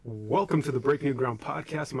Welcome to the Break Konnect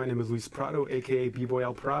podcast. My name is Luis Prado, aka B-Boy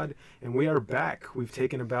El Prad, and we are back. We've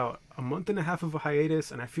taken about a month and a half of a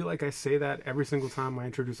hiatus, and I feel like I say that every single time I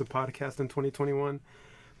introduce a podcast in 2021,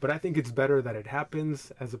 but I think it's better that it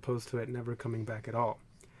happens as opposed to it never coming back at all.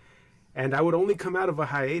 And I would only come out of a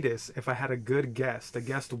hiatus if I had a good guest, a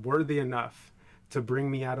guest worthy enough to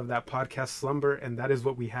bring me out of that podcast slumber, and that is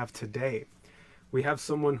what we have today. We have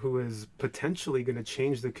someone who is potentially going to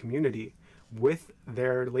change the community with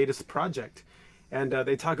their latest project, and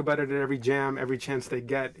they talk about it at every jam, every chance they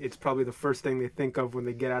get. It's probably the first thing they think of when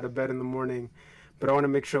they get out of bed in the morning, but I want to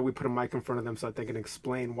make sure we put a mic in front of them so that they can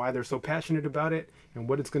explain why they're so passionate about it and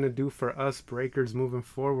what it's going to do for us breakers moving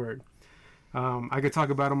forward. I could talk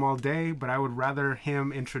about him all day, but I would rather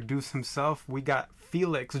him introduce himself. We got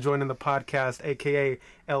Felix joining the podcast, aka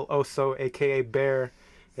El Oso, aka Bear,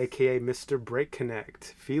 aka Mr. Break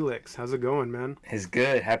Konnect. Felix, how's it going, man? It's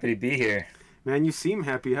good. Happy to be here. Man, you seem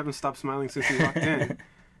happy. You haven't stopped smiling since you walked in.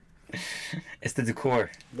 It's the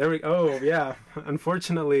decor. There we go. Oh, yeah.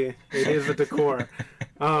 Unfortunately, it is the decor.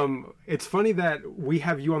 It's funny that we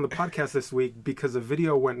have you on the podcast this week because a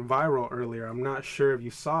video went viral earlier. I'm not sure if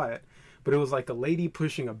you saw it, but it was like a lady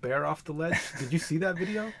pushing a bear off the ledge. Did you see that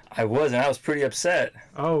video? I was, and I was pretty upset.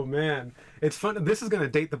 Oh, man. It's fun. This is going to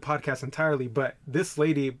date the podcast entirely, but this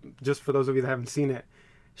lady, just for those of you that haven't seen it,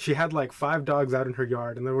 she had like 5 dogs out in her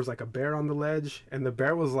yard, and there was like a bear on the ledge, and the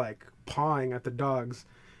bear was like pawing at the dogs,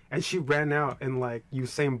 and she ran out in like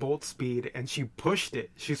Usain Bolt speed, and she pushed it.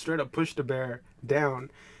 She straight up pushed the bear down,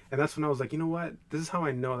 and that's when I was like, you know what? This is how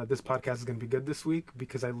I know that this podcast is going to be good this week,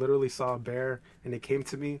 because I literally saw a bear, and it came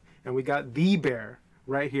to me, and we got the bear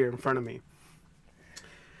right here in front of me.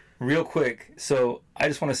 Real quick, so I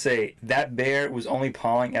just want to say that bear was only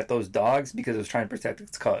pawing at those dogs because it was trying to protect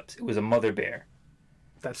its cubs. It was a mother bear.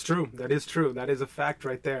 That's true. That is true. That is a fact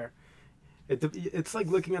right there. It's like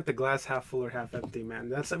looking at the glass half full or half empty,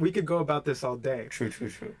 man. We could go about this all day. True.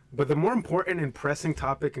 But the more important and pressing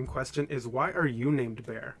topic in question is, why are you named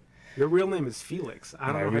Bear? Your real name is Felix.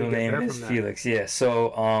 I don't know how you get there from that. My real name is Felix, yeah.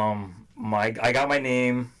 So I got my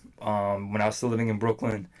name when I was still living in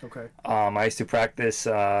Brooklyn. Okay. I used to practice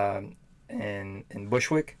in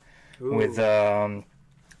Bushwick. Ooh. With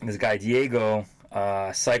this guy Diego,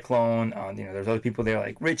 Cyclone. There's other people there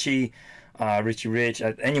like Richie Rich.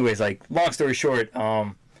 Anyways, like long story short,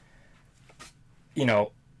 I'm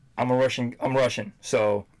Russian.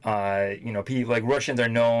 So people like Russians are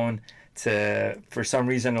known to, for some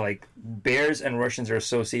reason, like bears and Russians are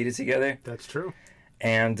associated together. That's true.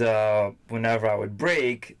 And whenever I would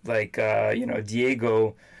break, like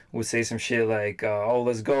Diego would say some shit like, "Oh,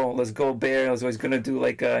 let's go, bear." I was always gonna do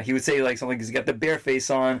like he would say like something like he's got the bear face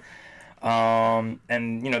on, and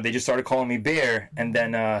they just started calling me Bear. And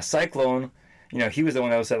then Cyclone, he was the one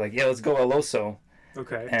that was said like, "Yeah, let's go, El Oso."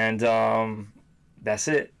 Okay. And that's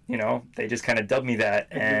it. They just kind of dubbed me that,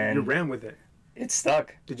 and you ran with it. It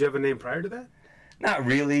stuck. Did you have a name prior to that? Not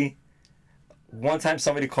really. One time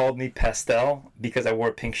somebody called me Pastel because I wore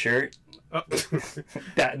a pink shirt. Oh.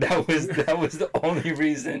 that was the only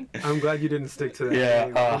reason. I'm glad you didn't stick to that.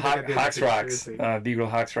 Yeah, Hawks Rocks, B-Girl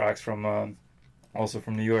Hawks Rocks from also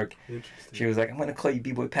from New York. Interesting. She was like, "I'm gonna call you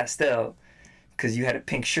B-Boy Pastel because you had a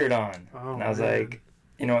pink shirt on." Oh, and I was man. like,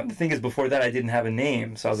 the thing is, before that I didn't have a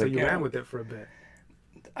name, so I was so like, you ran with it for a bit.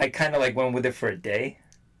 I kind of like went with it for a day.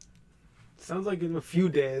 Sounds like in a few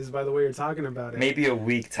days by the way you're talking about it. Maybe a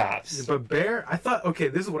week tops. But Bear, I thought, okay,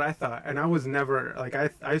 this is what I thought. And I was never, like, I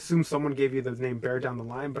assumed someone gave you the name Bear down the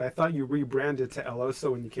line, but I thought you rebranded to El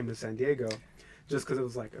Oso when you came to San Diego, just because it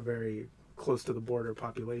was, like, a very close to the border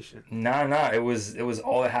population. No. It was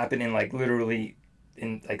all that happened in, like, literally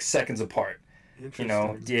in, like, seconds apart.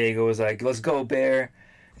 Interesting. Diego was like, "Let's go, Bear."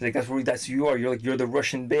 He's like, that's who you are. You're the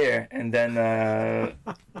Russian bear. And then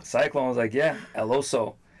Cyclone was like, "Yeah, El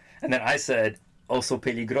Oso." And then I said, "Oso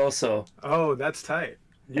peligroso." Oh, that's tight.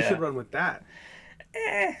 You should run with that.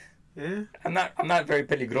 Yeah. I'm not very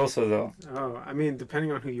peligroso though. Oh, I mean,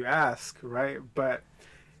 depending on who you ask, right? But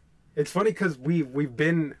it's funny because we've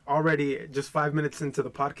been already just 5 minutes into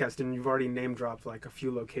the podcast, and you've already name dropped like a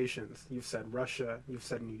few locations. You've said Russia. You've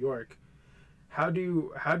said New York. How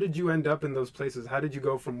did you end up in those places? How did you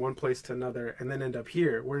go from one place to another and then end up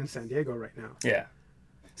here? We're in San Diego right now. Yeah.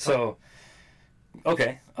 So.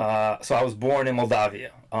 Okay, so I was born in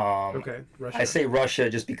Moldavia. Okay, Russia. I say Russia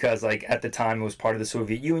just because, like, at the time it was part of the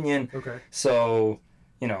Soviet Union. Okay. So,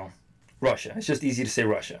 Russia. It's just easy to say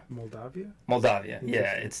Russia. Moldavia,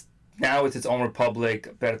 yeah. It's its own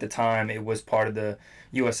republic, but at the time it was part of the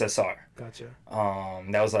USSR. Gotcha.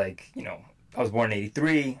 That was like, I was born in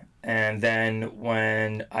 1983, and then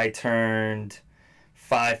when I turned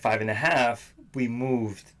 5.5, we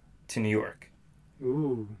moved to New York.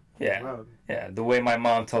 Ooh. Yeah. Wow. Yeah. The way my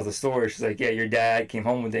mom tells the story, she's like, yeah, your dad came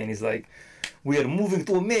home one day and he's like, we are moving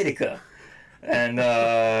to America. And,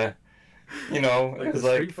 you know, Like it was the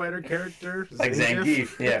like Street Fighter character? like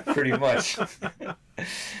Zangief. Yeah, pretty much.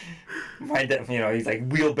 My dad, you know, he's like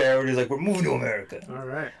wheelbarrow. He's like, we're moving to America. All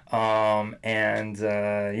right.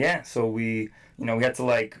 Yeah, so we had to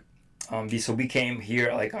like, so we came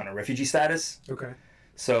here like on a refugee status. Okay.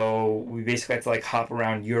 So we basically had to like hop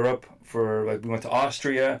around Europe for like, we went to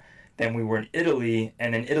Austria, then we were in Italy,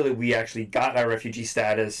 and in Italy we actually got our refugee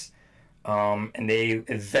status, and they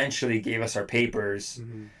eventually gave us our papers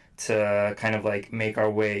to kind of like make our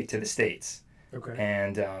way to the States. Okay.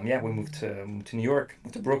 And yeah, we moved to New York,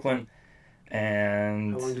 moved to Brooklyn,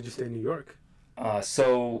 and how long did you stay in New York?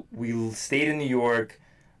 so we stayed in New York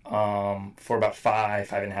for about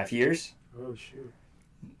 5.5 years. Oh shoot.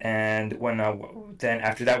 And when then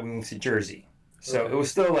after that we moved to Jersey. So Okay. it was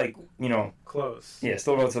still like, you know, Close. yeah,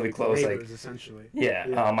 still relatively close. Neighbors, Like essentially.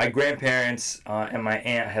 yeah, my grandparents and my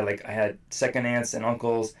aunt I had second aunts and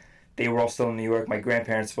uncles. They were all still in New York. My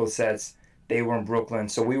grandparents, both sets, they were in Brooklyn.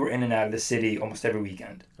 So we were in and out of the city almost every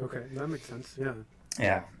weekend. Okay, that makes sense. Yeah.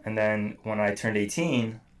 Yeah, and then when I turned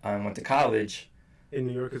 18, I went to college. In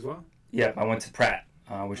New York as well? Yeah, I went to Pratt,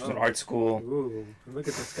 which was an art school. Ooh, look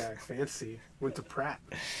at this guy. Fancy. Went to Pratt.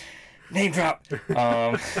 Name drop.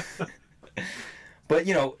 But,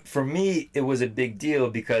 you know, for me, it was a big deal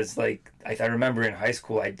because, like, I remember in high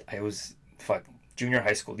school, I was, junior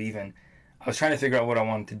high school even, I was trying to figure out what I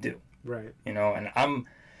wanted to do. Right. You know, and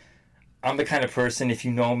I'm the kind of person, if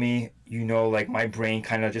you know me, you know, like, my brain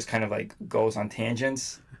kind of like goes on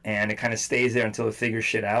tangents, and it kind of stays there until it figures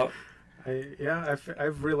shit out.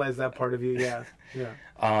 I've realized that part of you. Yeah.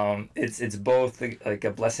 It's both like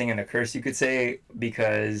a blessing and a curse, you could say,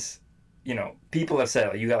 because, you know, people have said,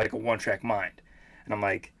 like, you got like a one-track mind. And I'm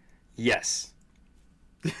like, yes.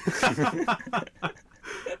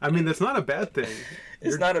 I mean, that's not a bad thing.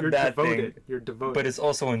 It's not a bad devoted. thing. You're devoted. But it's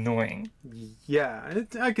also annoying. Yeah,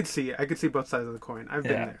 I could see both sides of the coin. I've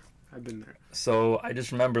been there. So I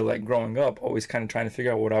just remember, like, growing up, always kind of trying to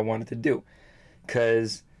figure out what I wanted to do.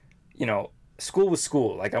 Because, you know, school was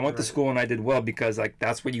school. Like, I went to school and I did well because, like,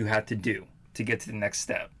 that's what you had to do to get to the next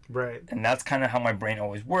step. Right. And that's kind of how my brain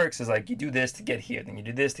always works, is like, you do this to get here, then you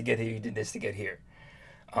do this to get here, you do this to get here.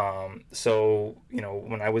 So, you know,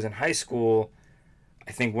 when I was in high school,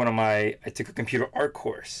 I think I took a computer art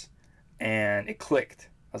course and it clicked.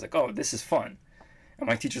 I was like, oh, this is fun. And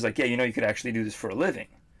my teacher's like, yeah, you know, you could actually do this for a living.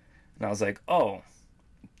 And I was like, oh,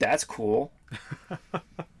 that's cool.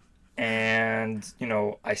 And, you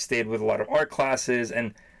know, I stayed with a lot of art classes,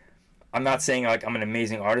 and I'm not saying like I'm an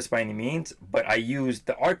amazing artist by any means, but I used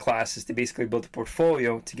the art classes to basically build a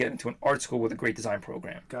portfolio to get into an art school with a great design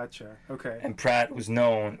program. Gotcha. Okay. And Pratt was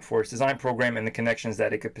known for its design program and the connections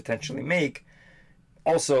that it could potentially make.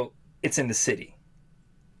 Also, it's in the city.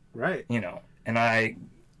 Right. You know, and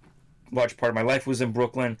large part of my life was in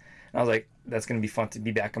Brooklyn. And I was like, that's going to be fun to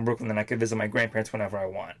be back in Brooklyn, and I could visit my grandparents whenever I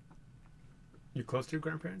want. You close to your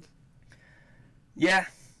grandparents? Yeah,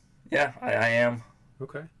 I am.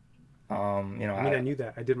 Okay. You know, I knew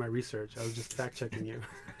that. I did my research. I was just fact checking you.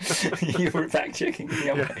 You were fact checking me.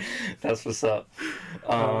 Yeah. That's what's up.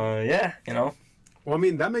 Yeah, you know. Well, I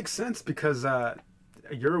mean, that makes sense because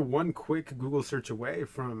you're one quick Google search away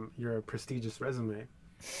from your prestigious resume.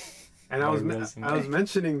 And I was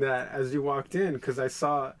mentioning that as you walked in because I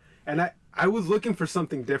saw, and I was looking for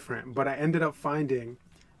something different, but I ended up finding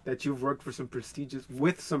that you've worked for some prestigious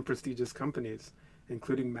companies,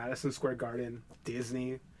 including Madison Square Garden,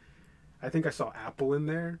 Disney. I think I saw Apple in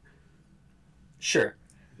there. Sure.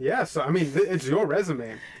 Yeah, so I mean, it's your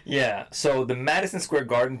resume. Yeah, so the Madison Square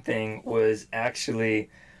Garden thing was actually...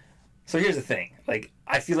 So here's the thing. Like,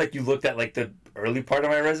 I feel like you looked at, like, the early part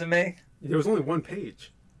of my resume. There was only one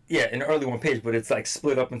page. Yeah, an early one page, but it's, like,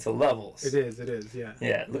 split up into levels. It is, yeah.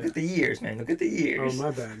 Yeah, look at the years, man. Look at the years. Oh,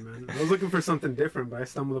 my bad, man. I was looking for something different, but I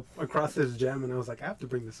stumbled across this gem, and I was like, I have to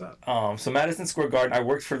bring this up. So Madison Square Garden, I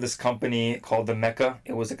worked for this company called The Mecca.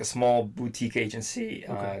 It was, like, a small boutique agency.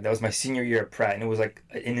 That was my senior year at Pratt, and it was, like,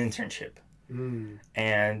 an internship.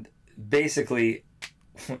 And basically,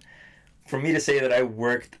 for me to say that I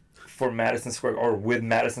worked for Madison Square or with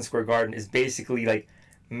Madison Square Garden is basically like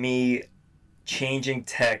me changing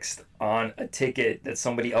text on a ticket that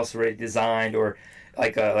somebody else already designed, or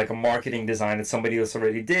like a marketing design that somebody else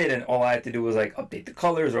already did, and all I had to do was like update the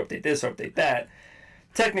colors or update this or update that.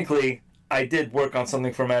 Technically, I did work on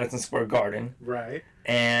something for Madison Square Garden. Right.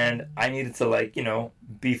 And I needed to, like, you know,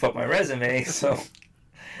 beef up my resume, so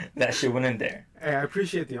That shit went in there. Hey, I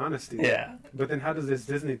appreciate the honesty. Yeah. But then how does this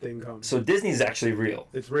Disney thing come? So Disney's actually real.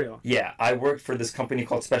 It's real. Yeah, I worked for this company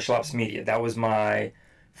called Special Ops Media. That was my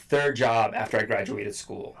third job after I graduated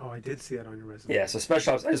school. Oh, I did see that on your resume. Yeah, so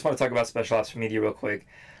Special Ops, I just want to talk about Special Ops Media real quick.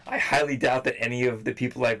 I highly doubt that any of the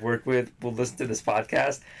people I've worked with will listen to this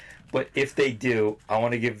podcast, but if they do, I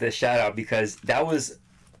want to give this shout out because that was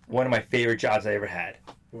one of my favorite jobs I ever had.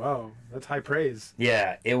 Wow, that's high praise.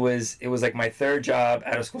 Yeah, it was like my third job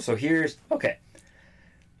out of school. So okay.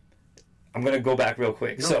 I'm going to go back real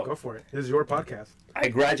quick. No, so go for it. This is your podcast. I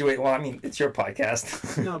graduated, well, I mean, it's your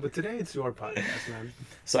podcast. No, but today it's your podcast, man.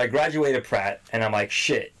 So I graduated Pratt, and I'm like,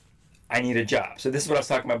 shit, I need a job. So this is what I was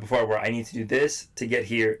talking about before, where I need to do this to get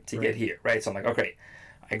here, get here, right? So I'm like, okay,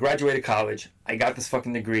 I graduated college. I got this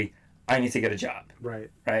fucking degree. I need to get a job. Right.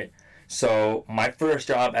 Right? So my first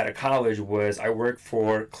job out of college was I worked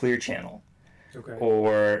for Clear Channel. Okay.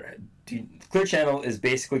 Clear Channel is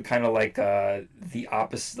basically kind of like the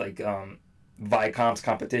opposite, like Viacom's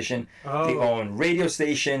competition. Oh. They own radio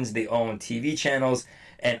stations, they own TV channels,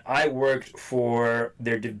 and I worked for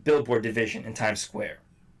their billboard division in Times Square.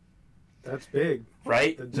 That's big.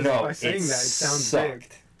 Right? Just by saying that, it sounds sucked.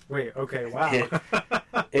 big. Wait, okay, wow.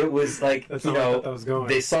 It was like, That's not where I thought that was going.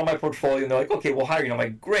 they saw my portfolio and they're like, okay, we'll hire you. And I'm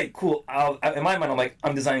like, great, cool. In my mind, I'm like,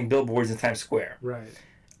 I'm designing billboards in Times Square. Right.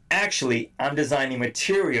 Actually, I'm designing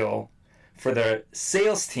material for the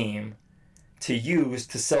sales team to use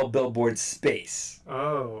to sell billboard space.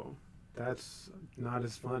 Oh, that's not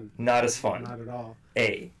as fun. Not as fun. Not at all.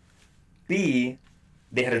 A. B,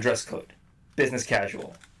 they had a dress code. Business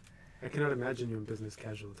casual. I cannot imagine you in business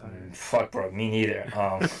casual attire. Fuck, bro. Me neither.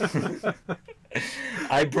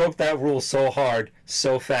 I broke that rule so hard,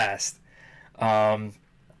 so fast.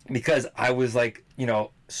 Because I was like,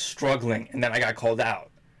 struggling. And then I got called out.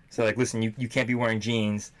 So like, listen, you can't be wearing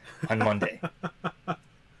jeans on Monday.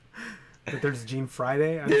 But there's Jean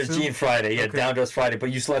Friday, I There's assume? Jean Friday, yeah, Okay. down dress Friday.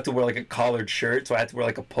 But you still have to wear like a collared shirt. So I had to wear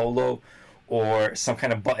like a polo or some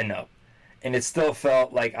kind of button up. And it still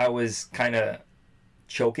felt like I was kind of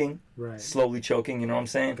choking, Right. slowly choking, you know what I'm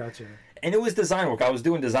saying? Gotcha. And it was design work. I was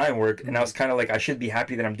doing design work, and I was kind of like, I should be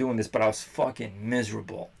happy that I'm doing this, but I was fucking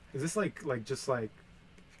miserable. Is this like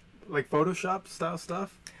Photoshop style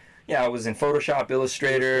stuff? Yeah, I was in Photoshop,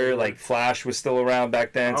 Illustrator, like Flash was still around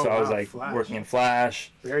back then, Oh, so I was wow, like Flash. working in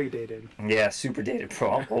Flash. Very dated. Yeah, super dated,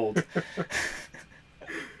 bro. I'm old.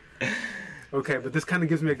 Okay, but this kind of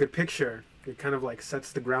gives me a good picture. It kind of like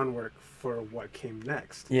sets the groundwork for what came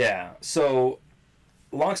next. Yeah, so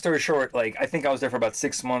long story short, like I think I was there for about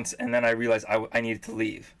 6 months, and then I realized I needed to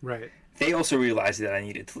leave. Right. They also realized that I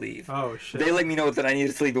needed to leave. Oh, shit. They let me know that I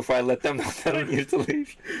needed to leave before I let them know that I needed to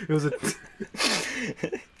leave. It was a...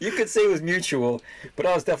 You could say it was mutual, but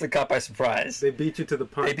I was definitely caught by surprise. They beat you to the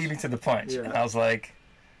punch. They beat me to the punch. Yeah. And I was like,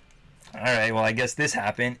 all right, well, I guess this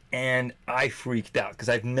happened. And I freaked out because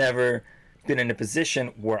I've never been in a position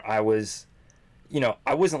where I was,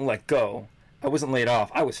 I wasn't let go. I wasn't laid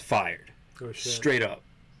off. I was fired. Oh, shit. Straight up.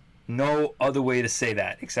 No other way to say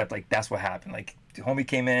that except, like, that's what happened. Like, the homie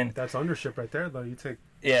came in. That's ownership right there, though. You take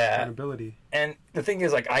Yeah. accountability. And the thing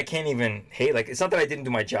is, like, I can't even hate. Like, it's not that I didn't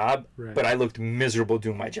do my job, Right. but I looked miserable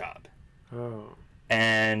doing my job. Oh.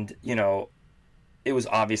 And, it was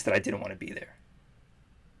obvious that I didn't want to be there.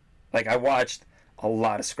 Like, I watched a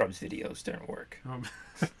lot of Scrubs videos during work.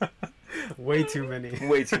 Way too many.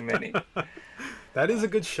 Way too many. That is a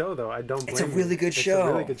good show, though. I don't blame It's a you. really good show. It's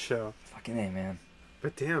a really good show. Fucking A, man.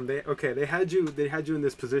 But damn, they had you in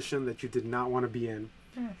this position that you did not want to be in.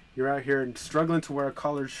 You're out here and struggling to wear a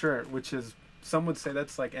collared shirt, which is, some would say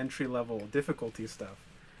that's like entry level difficulty stuff.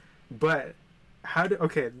 But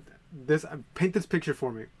paint this picture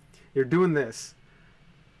for me. You're doing this.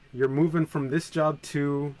 You're moving from this job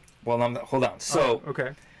to... Well, hold on. So,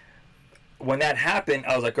 okay. when that happened,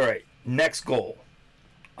 I was like, all right, next goal.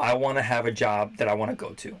 I want to have a job that I want to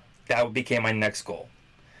go to. That became my next goal.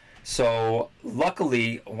 So,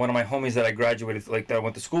 luckily, one of my homies that I graduated, that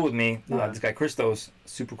went to school with me, this guy Christos,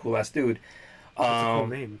 super cool ass dude. That's a cool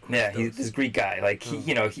name. Yeah, Christos. he's this Greek guy. Like,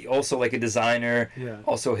 he also like a designer, Yeah.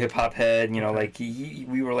 also a hip hop head. Okay. Like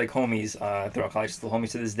we were like homies throughout college, still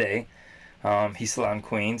homies to this day. He's still out in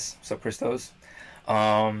Queens. What's up, Christos?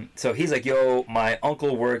 So he's like, yo, my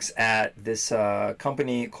uncle works at this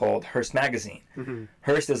company called Hearst Magazine. Mm-hmm.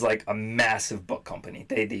 Hearst is like a massive book company.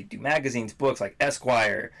 They do magazines, books like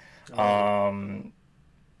Esquire,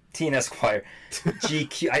 Teen Esquire,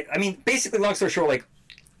 GQ. I mean, basically, long story short, like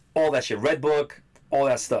all that shit. Red Book, all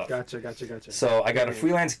that stuff. Gotcha. So I got a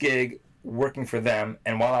freelance gig working for them,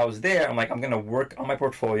 and while I was there, I'm like, I'm gonna work on my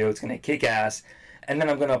portfolio. It's gonna kick ass, and then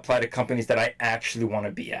I'm gonna apply to companies that I actually want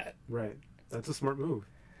to be at. Right. That's a smart move.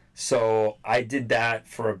 So I did that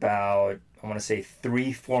for about, I want to say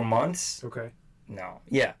 3-4 months. Okay. No,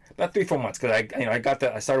 yeah, about 3-4 months, because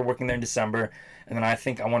I started working there in December, and then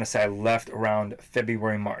I want to say I left around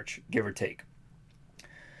February, March, give or take.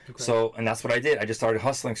 Okay. So, and that's what I did. I just started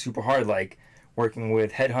hustling super hard, like working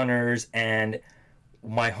with headhunters, and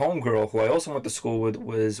my homegirl, who I also went to school with,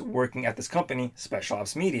 was working at this company, Special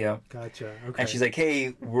Ops Media. Gotcha. Okay. And she's like,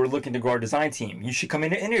 hey, we're looking to grow our design team. You should come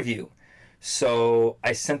in and interview. So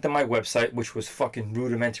I sent them my website, which was fucking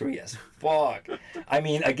rudimentary as fuck. I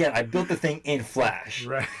mean, again, I built the thing in Flash.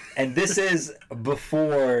 Right. And this is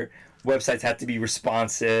before websites had to be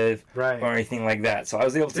responsive Right. or anything like that. So I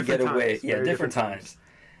was able to get away. Times. Yeah, Very different times.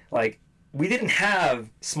 Like, we didn't have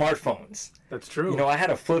smartphones. That's true. You know, I had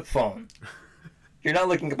a flip phone. You're not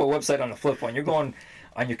looking up a website on a flip phone. You're going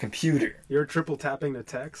on your computer. You're triple tapping the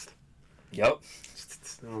text. Yep.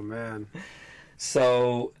 Oh man.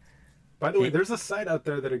 So, by the way, there's a site out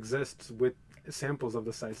there that exists with samples of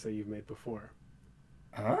the sites that you've made before.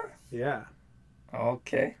 huh? Yeah.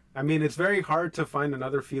 Okay. I mean, it's very hard to find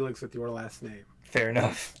another Felix with your last name. Fair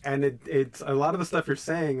enough. And it's a lot of the stuff you're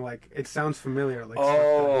saying, like, it sounds familiar. Like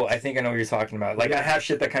Oh, I think I know what you're talking about. Like, Yeah. I have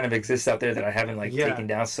shit that kind of exists out there that I haven't, like, Yeah. taken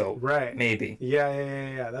down, so Right. maybe.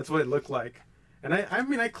 Yeah. That's what it looked like. And I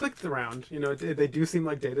mean, I clicked around. You know, they do seem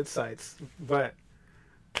like dated sites, but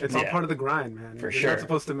it's all Yeah. part of the grind, man. For You're sure. not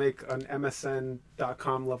supposed to make an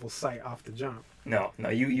MSN.com level site off the jump. No,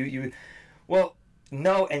 you. Well,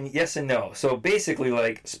 no, and yes and no. So basically,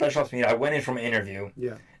 like, Special Ops Media, I went in from an interview,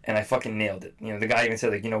 Yeah. and I fucking nailed it. You know, the guy even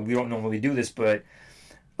said, like, you know, we don't normally do this, but,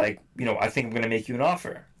 like, you know, I think I'm going to make you an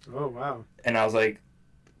offer. Oh, wow. And I was like,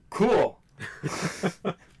 cool.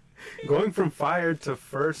 Going from fired to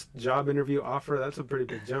first job interview offer, that's a pretty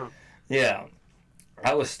big jump. Yeah,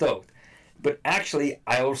 I was stoked. But actually,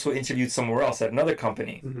 I also interviewed somewhere else at another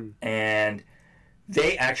company, and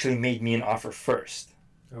they actually made me an offer first.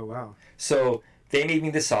 Oh, wow. So they made me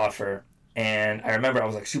this offer, and I remember I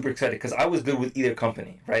was like super excited because I was good with either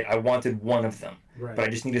company, right? I wanted one of them, Right. but I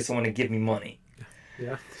just needed someone to give me money.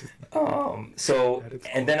 Yeah. So, That is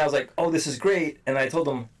and then I was like, oh, this is great. And I told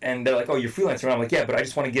them, and they're like, oh, you're freelancer. And I'm like, yeah, but I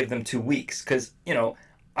just want to give them 2 weeks because, you know,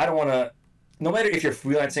 I don't want to, no matter if you're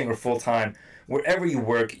freelancing or full-time, wherever you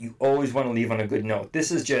work, you always want to leave on a good note.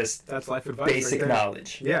 This is just That's life advice. basic right there.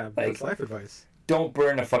 knowledge. Yeah, Like, that's life advice. don't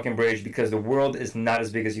burn a fucking bridge because the world is not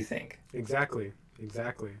as big as you think. Exactly.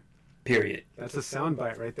 Period. That's a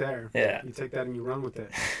soundbite right there. Yeah. You take that and you run with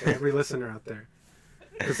it. For every listener out there.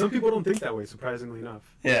 Because some people don't think that way, surprisingly enough.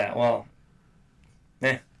 Yeah, well,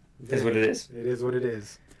 is what it is. It is what it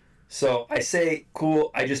is. So I say,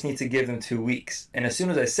 cool, I just need to give them 2 weeks. And as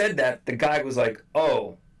soon as I said that, the guy was like,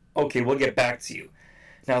 oh, okay, we'll get back to you.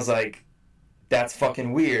 And I was like, that's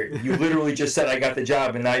fucking weird. You literally just said I got the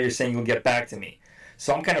job, and now you're saying you'll get back to me.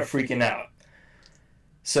 So I'm kind of freaking out.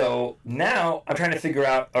 So now I'm trying to figure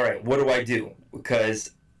out, all right, what do I do?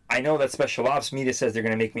 Because I know that Special Ops Media says they're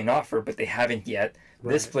going to make me an offer, but they haven't yet.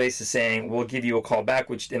 Right. This place is saying, we'll give you a call back,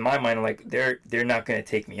 which in my mind, I'm like, they're not going to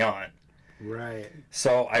take me on. Right.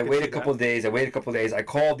 So I can wait see a couple that. of days. I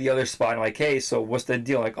called the other spot. And I'm like, hey, so what's the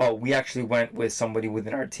deal? Like, oh, we actually went with somebody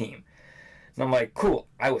within our team. And I'm like, cool.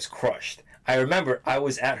 I was crushed. I remember I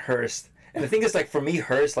was at Hearst. And the thing is, like, for me,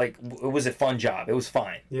 Hearst, like, it was a fun job. It was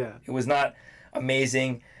fine. Yeah. It was not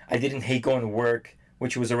amazing. I didn't hate going to work,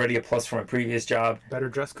 which was already a plus from my previous job. Better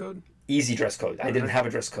dress code? Easy dress code. I didn't have a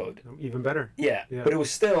dress code. Even better. Yeah. Yeah. But it was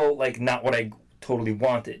still, like, not what I totally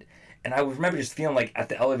wanted. And I remember just feeling like at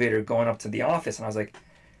the elevator going up to the office, and I was like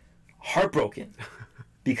heartbroken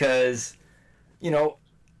because, you know,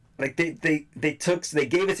 like they gave it to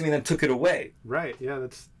me and then took it away. Right. Yeah,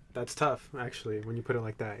 that's tough, actually, when you put it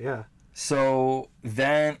like that. Yeah. So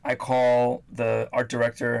then I call the art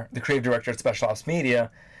director, the creative director at Special Ops Media,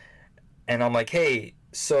 and I'm like, hey,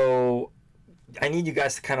 so I need you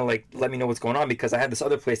guys to kind of like let me know what's going on because I have this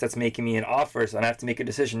other place that's making me an offer, so I have to make a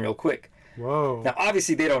decision real quick. Whoa. Now,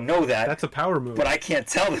 obviously, they don't know that. That's a power move. But I can't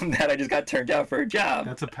tell them that I just got turned down for a job.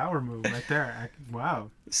 That's a power move right there.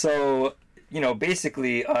 Wow. So, you know,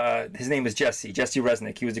 basically, his name is Jesse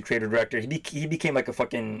Resnick. He was the creative director. He became like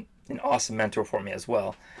an awesome mentor for me as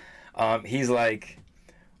well. He's like,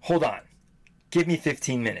 hold on, give me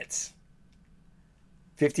 15 minutes.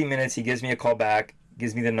 15 minutes, he gives me a call back,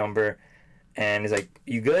 gives me the number, and he's like,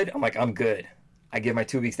 you good? I'm like, I'm good. I give my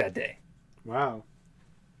 2 weeks that day. Wow.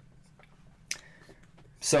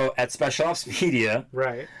 So at Special Ops Media,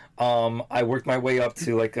 Right. I worked my way up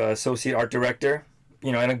to like associate art director.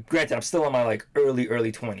 You know, and granted, I'm still in my like early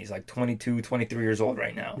 20s, like 22, 23 years old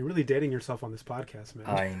right now. You're really dating yourself on this podcast, man.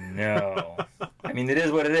 I know. I mean, it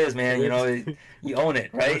is what it is, man. You know, you own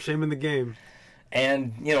it, No right? shame in the game.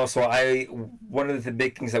 And, you know, so one of the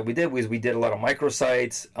big things that we did was we did a lot of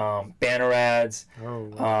microsites, banner ads,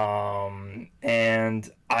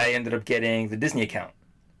 and I ended up getting the Disney account.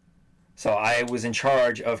 So I was in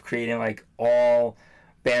charge of creating like all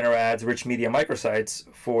banner ads, rich media microsites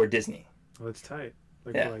for Disney. Oh, that's tight.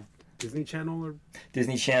 Like Disney Channel or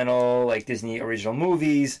Disney Channel, like Disney original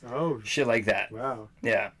movies, shit like that. Wow.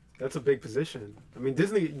 Yeah. That's a big position. I mean,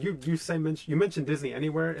 Disney. You mentioned Disney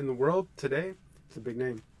anywhere in the world today. It's a big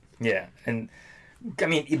name. Yeah, and I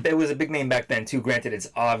mean, it was a big name back then too. Granted,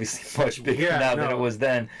 it's obviously much bigger now than it was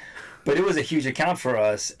then, but it was a huge account for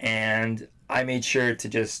us, and I made sure to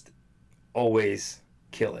just always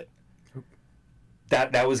kill it.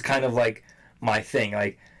 That was kind of like my thing.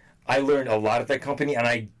 Like, I learned a lot at that company, and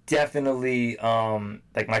I definitely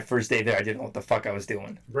like my first day there, I didn't know what the fuck I was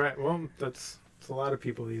doing. Right. Well, it's a lot of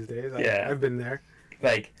people these days. Yeah, I've been there.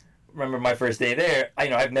 Like, remember my first day there?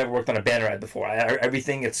 I've never worked on a banner ad before.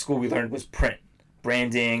 Everything at school we learned was print,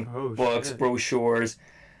 branding, books, brochures.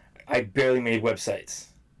 I barely made websites,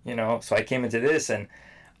 you know. So I came into this, and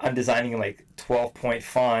I'm designing like 12-point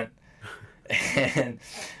font, and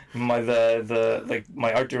my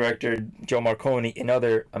art director Joe Marconi,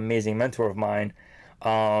 another amazing mentor of mine,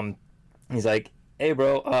 he's like, "Hey,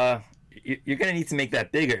 bro, you're gonna need to make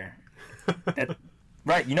that bigger."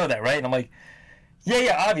 Right, you know that, right? And I'm like,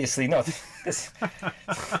 yeah, obviously, no.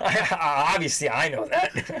 Obviously, I know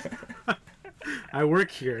that. I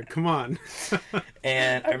work here. Come on.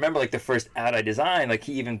 And I remember, like, the first ad I designed, like,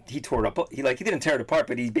 he tore it up. He didn't tear it apart,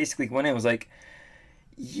 but he basically went in and was like,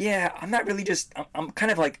 yeah, I'm not really I'm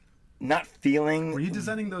kind of, like, not feeling... Were you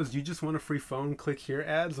designing those "you just want a free phone, click here"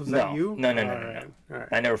 ads? Was no, that you? No. All right.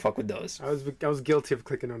 I never fuck with those. I was guilty of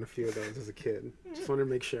clicking on a few of those as a kid. Just wanted to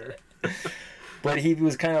make sure. But he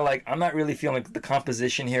was kind of like, I'm not really feeling like the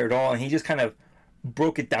composition here at all. And he just kind of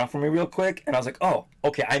broke it down for me real quick. And I was like, oh,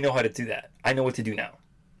 okay, I know how to do that. I know what to do now.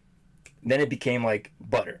 Then it became like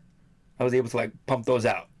butter. I was able to like pump those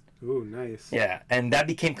out. Ooh, nice. Yeah. And that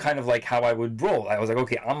became kind of like how I would roll. I was like,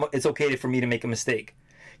 okay, it's okay for me to make a mistake.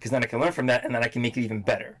 Because then I can learn from that and then I can make it even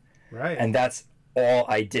better. Right. And that's all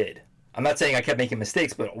I did. I'm not saying I kept making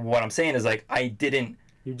mistakes, but what I'm saying is like I didn't...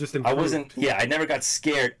 You just improved. I never got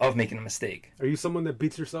scared of making a mistake. Are you someone that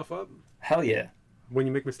beats yourself up? Hell yeah. When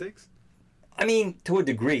you make mistakes? I mean, to a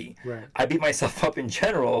degree. Right. I beat myself up in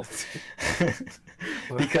general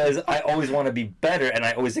because I always want to be better and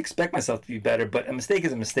I always expect myself to be better, but a mistake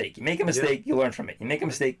is a mistake. You make a mistake, you learn from it. You make a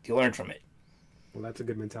mistake, you learn from it. Well, that's a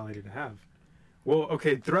good mentality to have. Well,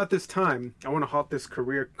 okay, throughout this time, I want to halt this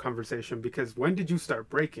career conversation because when did you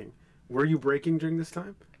start breaking? Were you breaking during this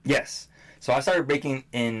time? Yes. So I started breaking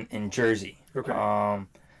in Jersey. Okay.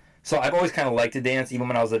 So I've always kind of liked to dance. Even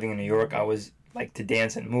when I was living in New York, I was like to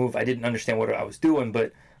dance and move. I didn't understand what I was doing,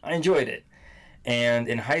 but I enjoyed it. And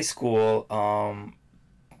in high school,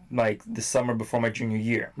 like the summer before my junior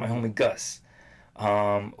year, my homie Gus,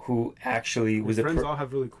 who actually was friends all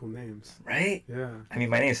have really cool names. Right? Yeah. I mean,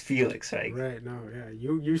 my name is Felix, right? Right. No. Yeah.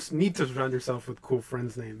 You need to surround yourself with cool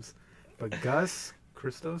friends' names. But Gus,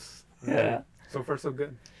 Christos. Yeah. So far, so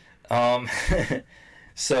good.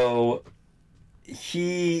 So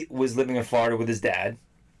he was living in Florida with his dad,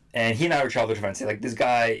 and he and I were childhood friends. Like this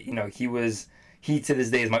guy, you know, he to this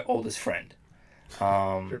day is my oldest friend.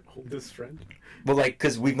 Your oldest friend? Well, like,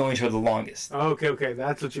 because we've known each other the longest. Oh, okay,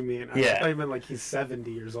 that's what you mean. I Yeah. thought you meant like he's 70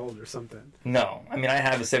 years old or something. No, I mean I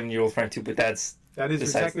have a 7-year-old friend too, but that is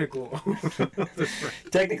your technical oldest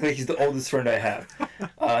friend. Technically, he's the oldest friend I have.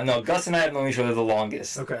 No, Gus and I have known each other the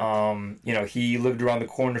longest. Okay. You know, he lived around the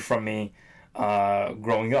corner from me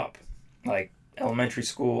growing up, like elementary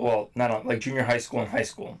school. Well, not like junior high school and high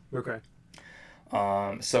school. Okay.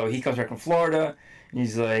 So he comes back from Florida, and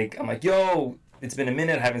he's like, I'm like, yo, it's been a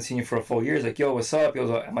minute. I haven't seen you for a full year. He's like, yo, what's up?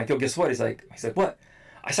 I'm like, yo, guess what? He's like, what?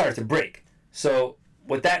 I started to break. So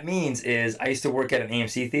what that means is I used to work at an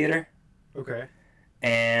AMC theater. Okay.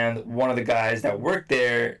 And one of the guys that worked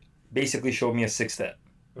there basically showed me a 6-step.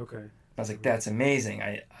 Okay. I was like, that's amazing.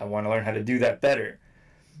 I want to learn how to do that better.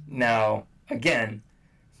 Now, again,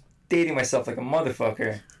 dating myself like a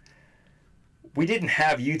motherfucker, we didn't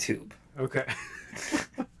have YouTube. Okay.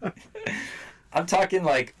 I'm talking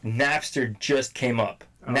like Napster just came up.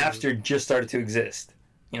 Napster just started to exist.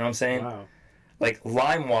 You know what I'm saying? Wow. Like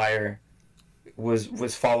LimeWire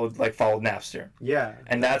was followed Napster. Yeah.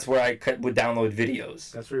 And that's where I would download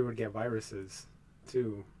videos. That's where you would get viruses,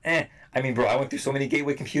 too. I mean, bro, I went through so many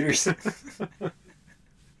gateway computers.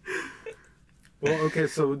 Well, okay,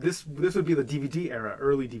 so this would be the DVD era,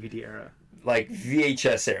 early DVD era. like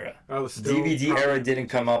VHS era. Oh, still DVD probably era didn't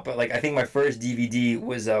come up, but like I think my first DVD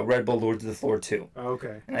was Red Bull Lords of the Floor 2. Oh,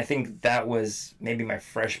 okay. And I think that was maybe my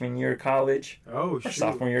freshman year of college. Oh, or shoot.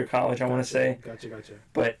 sophomore year of college, I want to say. Gotcha.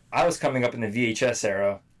 But I was coming up in the VHS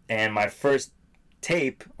era, and my first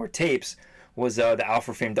tape or tapes was the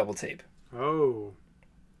Alpha Frame double tape. Oh,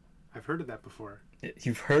 I've heard of that before.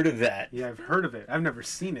 You've heard of that? Yeah, I've heard of it. I've never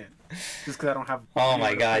seen it, just because I don't have. Oh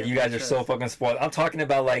my god, you guys are so fucking spoiled. I'm talking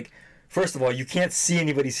about, like, first of all, you can't see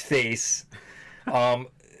anybody's face.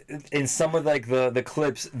 In some of like the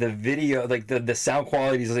clips, the video, like the sound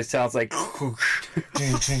qualities, it sounds like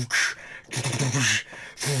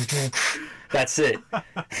that's it.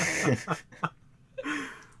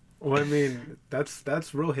 Well, I mean,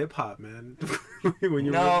 that's real hip hop, man.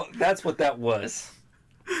 No, that's what that was.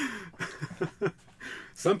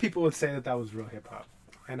 Some people would say that was real hip hop,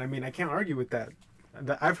 and I mean, I can't argue with that.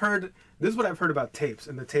 I've heard this is what I've heard about tapes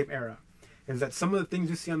in the tape era, is that some of the things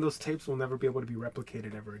you see on those tapes will never be able to be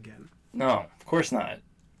replicated ever again. No, of course not.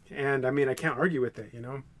 And I mean, I can't argue with it, you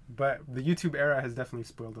know. But the YouTube era has definitely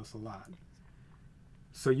spoiled us a lot.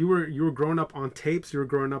 So you were growing up on tapes. You were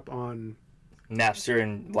growing up on Napster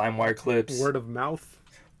and LimeWire clips. Word of mouth.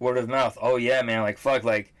 Word of mouth. Oh yeah, man. Like fuck,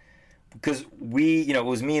 like. Because it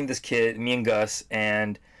was me and this kid, me and Gus,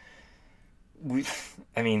 and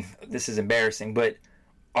I mean, this is embarrassing, but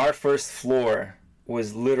our first floor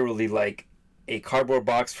was literally like a cardboard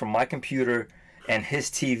box from my computer and his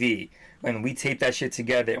TV. And we taped that shit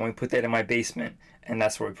together and we put that in my basement, and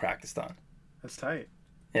that's where we practiced on. That's tight.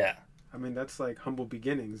 Yeah. I mean, that's like humble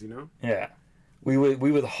beginnings, you know? Yeah. We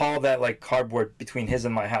would haul that like cardboard between his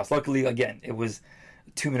and my house. Luckily, again, it was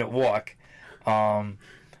a 2-minute walk.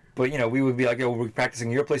 But, we would be like, yo, we're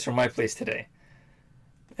practicing your place or my place today.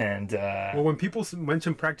 And, well, when people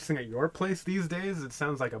mention practicing at your place these days, it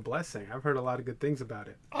sounds like a blessing. I've heard a lot of good things about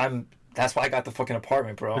it. That's why I got the fucking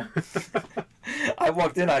apartment, bro. I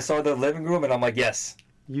walked in, I saw the living room, and I'm like, yes.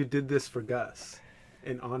 You did this for Gus,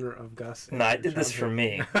 in honor of Gus. No, I did this for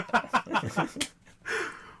me.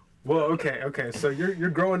 Well, okay. So you're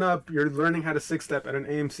growing up, you're learning how to six-step at an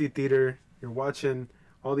AMC theater, you're watching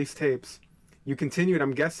all these tapes. You continued,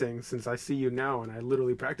 I'm guessing, since I see you now and I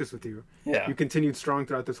literally practice with you. Yeah. You continued strong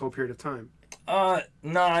throughout this whole period of time.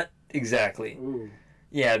 Not exactly. Ooh.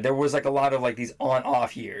 Yeah, there was like a lot of like these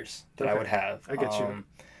on-off years that I would have. I get you.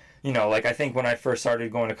 Like I think when I first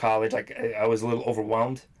started going to college, like I was a little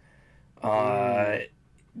overwhelmed.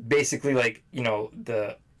 Basically, like,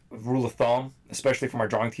 the rule of thumb, especially from our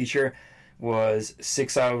drawing teacher, was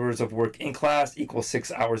 6 hours of work in class equals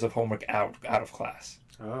 6 hours of homework out of class.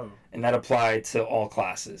 Oh. And that applied to all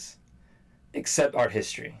classes, except art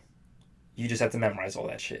history. You just have to memorize all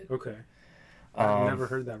that shit. Okay. I've never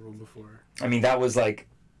heard that rule before. I mean, that was like,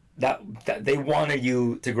 that they wanted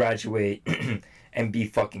you to graduate and be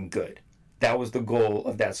fucking good. That was the goal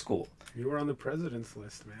of that school. You were on the president's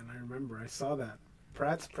list, man. I remember. I saw that.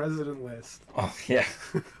 Pratt's president list. Oh, yeah.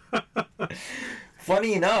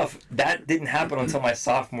 Funny enough, that didn't happen until my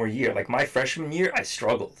sophomore year. Like, my freshman year, I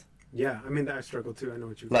struggled. Yeah, I mean, I struggled too. I know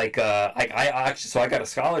what you. Like, I actually, so I got a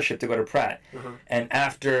scholarship to go to Pratt, and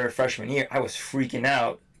after freshman year, I was freaking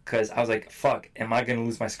out because I was like, "Fuck, am I gonna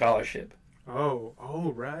lose my scholarship?"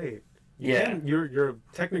 Oh, right. Yeah, you're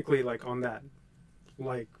technically like on that,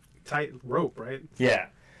 like, tight rope, right? Yeah.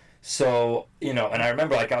 So and I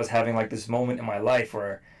remember like I was having like this moment in my life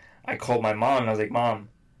where I called my mom and I was like, "Mom,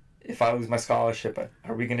 if I lose my scholarship,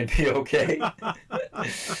 are we gonna be okay?"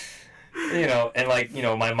 And like,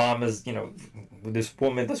 my mom is, this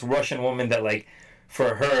Russian woman that like,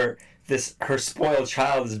 for her, her spoiled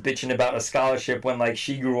child is bitching about a scholarship when like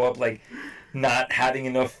she grew up like not having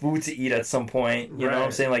enough food to eat at some point. You know what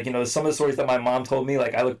I'm saying? Like, some of the stories that my mom told me,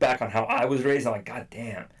 like I look back on how I was raised, I'm like, God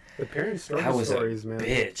damn. The parents' stories, man.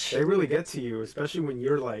 Bitch. They really get to you, especially when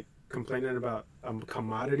you're like complaining about a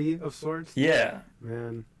commodity of sorts. Yeah.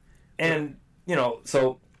 Man. And,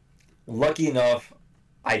 so lucky enough,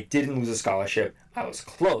 I didn't lose a scholarship. I was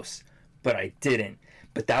close, but I didn't.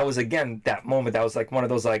 But that was, again, that moment, that was like one of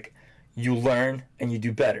those, like, you learn and you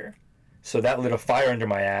do better. So that lit a fire under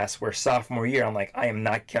my ass where sophomore year, I'm like, I'm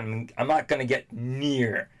not going to get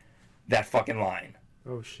near that fucking line.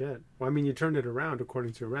 Oh, shit. Well, I mean, you turned it around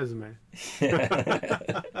according to your resume.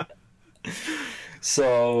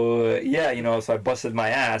 So, yeah, so I busted my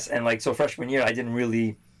ass. And, like, so freshman year, I didn't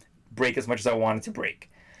really break as much as I wanted to break.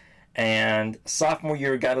 And sophomore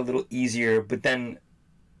year got a little easier, but then,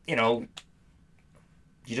 you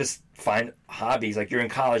just find hobbies. Like, you're in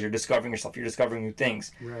college, you're discovering yourself, you're discovering new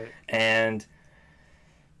things. Right. And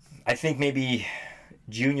I think maybe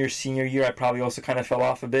junior, senior year, I probably also kind of fell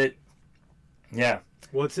off a bit. Yeah.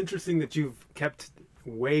 Well, it's interesting that you've kept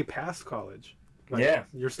way past college. Like, Yeah.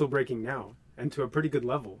 You're still breaking now, and to a pretty good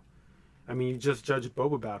level. I mean, you just judged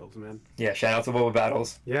boba battles, man. Yeah, shout out to Boba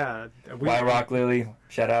Battles. Yeah. Why Rock Lily,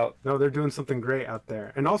 shout out. No, they're doing something great out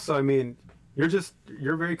there. And also, I mean, you're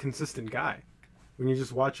a very consistent guy. When you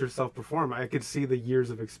just watch yourself perform, I could see the years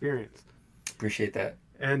of experience. Appreciate that.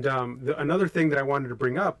 And another thing that I wanted to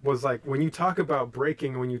bring up was, like, when you talk about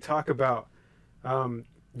breaking, when you talk about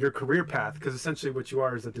your career path, because essentially what you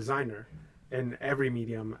are is a designer in every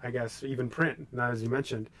medium, I guess, even print, not as you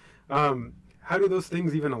mentioned. How do those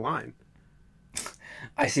things even align?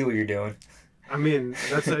 I see what you're doing. I mean,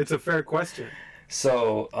 it's a fair question.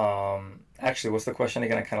 So, actually, what's the question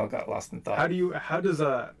again? I kind of got lost in thought. How does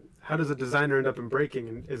a designer end up in breaking,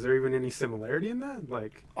 and is there even any similarity in that?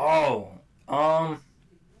 Like, I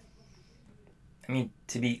mean,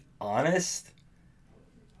 to be honest,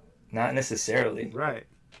 not necessarily. Right.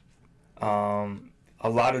 A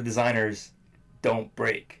lot of designers don't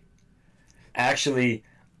break. Actually,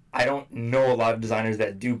 I don't know a lot of designers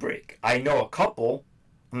that do break. I know a couple.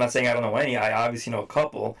 I'm not saying I don't know any. I obviously know a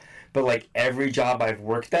couple. But, like, every job I've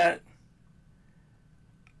worked at,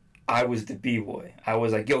 I was the B-boy. I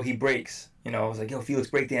was like, yo, he breaks. You know, I was like, yo, Felix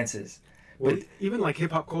break dances. Well, But even like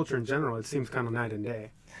hip hop culture in general, it seems kind of night and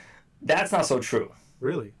day. that's not so true.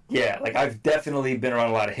 Really? Yeah, like, I've definitely been around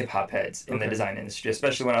a lot of hip-hop heads in the design industry,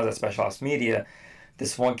 especially when I was at Special Ops Media.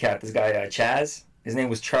 This one cat, this guy, Chaz, his name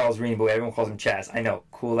was Charles Reen, but everyone calls him Chaz. I know,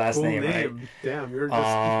 cool last name, right? Damn, you're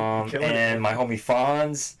just killing and it. my homie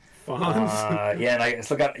Fonz. Fonz. Yeah, and I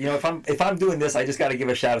still got, you know, if I'm doing this, I just got to give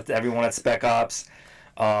a shout out to everyone at Spec Ops.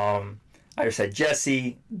 I just said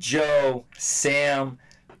Jesse, Joe, Sam.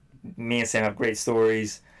 Me and Sam have great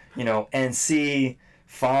stories. You know, NC,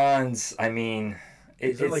 Fonz. I mean,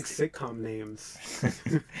 These are like sitcom names.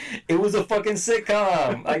 it was a fucking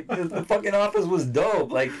sitcom. Like, the fucking Office was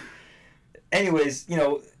dope. Like, anyways, you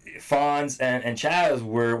know, Fonz and Chaz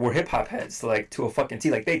were hip hop heads, like, to a fucking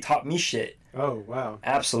T. Like, they taught me shit. Oh, wow.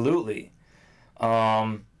 Absolutely.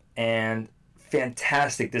 And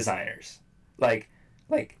fantastic designers. Like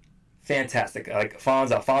fantastic. Like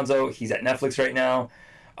Alfonso, he's at Netflix right now.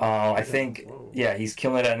 I think, yeah, he's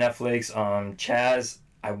killing it at Netflix. Chaz,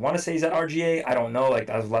 I want to say he's at RGA. I don't know. Like,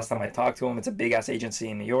 that was the last time I talked to him. It's a big ass agency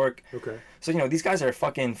in New York. Okay. So, you know, these guys are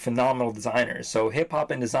fucking phenomenal designers. So hip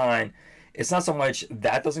hop and design, it's not so much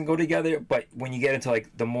that doesn't go together, but when you get into, like,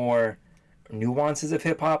 the more nuances of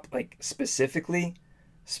hip hop, like, specifically,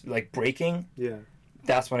 like, breaking, Yeah.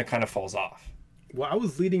 that's when it kind of falls off. Well, I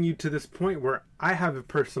was leading you to this point where I have a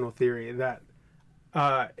personal theory that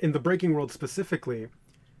in the breaking world specifically,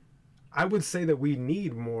 I would say that we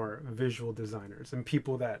need more visual designers and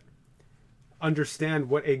people that understand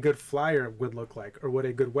what a good flyer would look like or what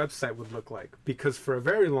a good website would look like. Because for a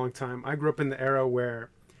very long time, I grew up in the era where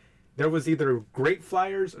there was either great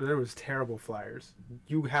flyers or there was terrible flyers.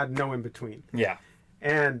 You had no in between. Yeah.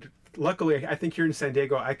 And luckily, I think here in San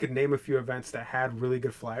Diego, I could name a few events that had really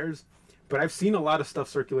good flyers. But I've seen a lot of stuff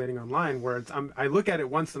circulating online where I look at it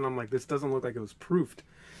once and I'm like, this doesn't look like it was proofed.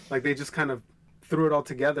 Like, they just kind of threw it all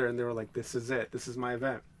together and they were like, this is it. This is my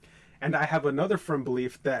event. And I have another firm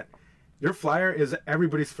belief that your flyer is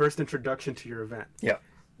everybody's first introduction to your event. Yeah.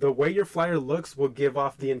 The way your flyer looks will give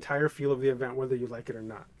off the entire feel of the event, whether you like it or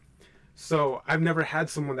not. So I've never had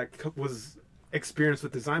someone that was experienced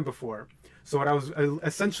with design before. So what I was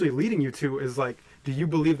essentially leading you to is, like, do you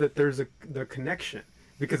believe that there's the connection?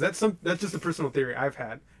 Because that's just a personal theory I've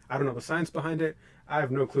had. I don't know the science behind it. I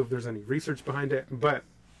have no clue if there's any research behind it. But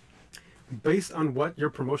based on what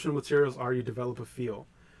your promotional materials are, you develop a feel.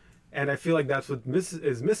 And I feel like that's what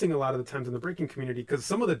is missing a lot of the times in the breaking community, because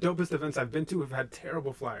some of the dopest events I've been to have had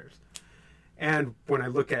terrible flyers. And when I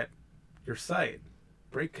look at your site,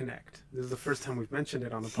 Break Konnect, this is the first time we've mentioned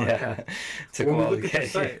it on the podcast. Yeah. Took a When we while look to at your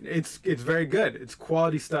get site, it's very good. It's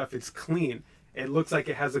quality stuff. It's clean. It looks like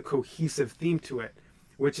it has a cohesive theme to it,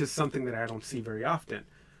 which is something that I don't see very often.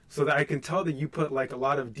 So that I can tell that you put, like, a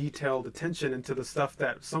lot of detailed attention into the stuff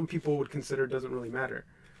that some people would consider doesn't really matter.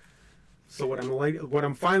 So what I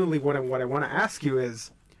want to ask you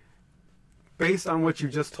is, based on what you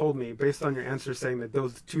just told me, based on your answer saying that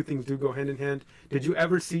those two things do go hand in hand, did you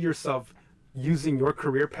ever see yourself using your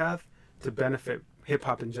career path to benefit hip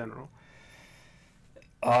hop in general?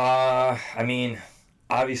 I mean,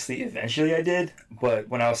 obviously, eventually I did, but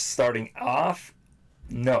when I was starting off,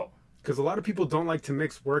 no. Because a lot of people don't like to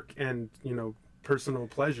mix work and, you know, personal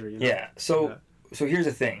pleasure. You know? Yeah. So here's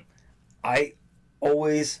the thing. I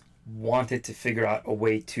always wanted to figure out a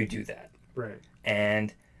way to do that. Right.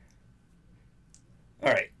 And,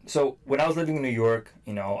 all right. So when I was living in New York,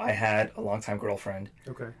 you know, I had a longtime girlfriend.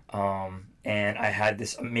 Okay. and I had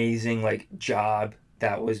this amazing like job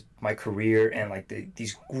that was my career, and like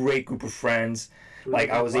these great group of friends. Like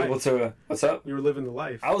I was able to. What's up? You were living the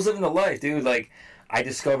life. I was living the life, dude. Like I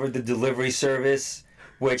discovered the delivery service,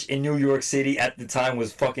 which in New York City at the time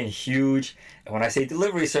was fucking huge. And when I say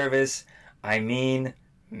delivery service, I mean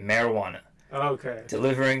marijuana. Okay.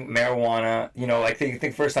 Delivering marijuana. You know, I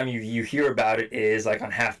think first time you hear about it is like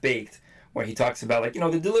on Half Baked, where he talks about like, you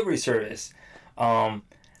know, the delivery service.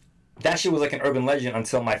 That shit was like an urban legend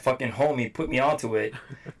until my fucking homie put me onto it.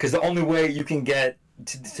 Because the only way you can get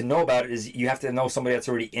to know about it is you have to know somebody that's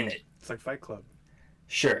already in it. It's like Fight Club.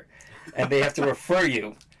 Sure. And they have to refer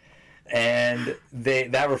you. And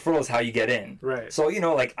that referral is how you get in. Right. So, you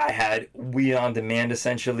know, like I had weed on demand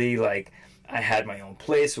essentially. Like I had my own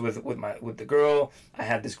place with the girl. I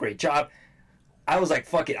had this great job. I was like,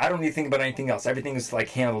 fuck it. I don't need to think about anything else. Everything is like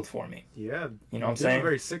handled for me. Yeah. You know what I'm saying? A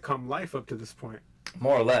very sitcom life up to this point.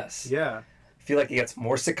 More or less. Yeah. I feel like it gets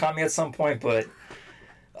more sitcom at some point, but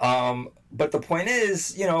the point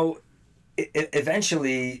is, you know,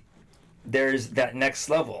 eventually there's that next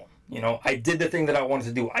level. You know, I did the thing that I wanted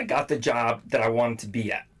to do. I got the job that I wanted to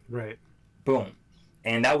be at. Right. Boom.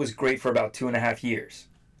 And that was great for about 2.5 years.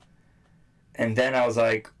 And then I was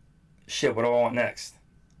like, shit, what do I want next?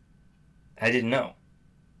 I didn't know.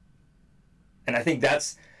 And I think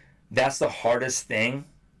that's the hardest thing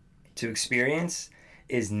to experience,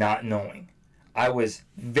 is not knowing. I was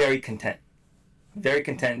very content,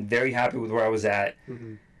 very happy with where I was at.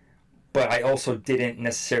 Mm-hmm. But I also didn't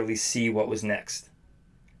necessarily see what was next.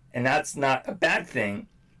 And that's not a bad thing,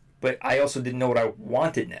 but I also didn't know what I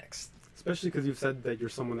wanted next. Especially because you've said that you're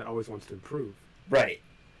someone that always wants to improve. Right.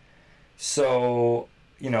 So,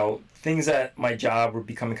 you know, things at my job were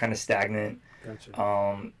becoming kind of stagnant.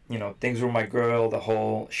 Gotcha. You know, things with my girl, the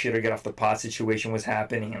whole shit or get off the pot situation was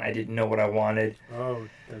happening, and I didn't know what I wanted. Oh,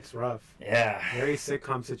 that's rough. Yeah. Very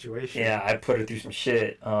sitcom situation. Yeah, I put her through some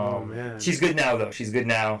shit. Oh, man. She's good now, though. She's good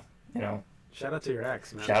now, you know. Shout out to your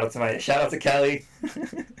ex, man. Shout out to Kelly.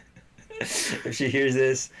 If she hears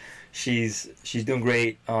this, she's doing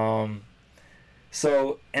great.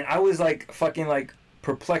 So, and I was like fucking like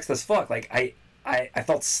perplexed as fuck. Like I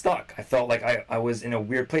felt stuck. I felt like I was in a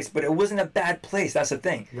weird place, but it wasn't a bad place. That's the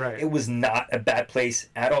thing. Right. It was not a bad place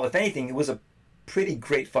at all. If anything, it was a pretty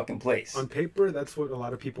great fucking place. On paper, that's what a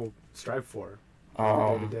lot of people strive for.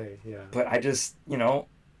 Day to day, yeah. But I just, you know,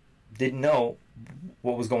 didn't know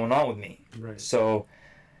what was going on with me. Right. So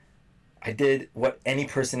I did what any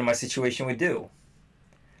person in my situation would do.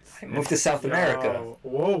 I moved to South America.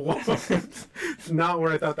 Whoa. Not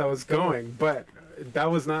where I thought that was going, but that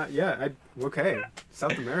was not, okay.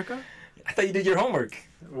 South America? I thought you did your homework.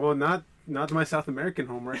 Well, not my South American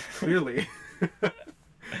homework, clearly.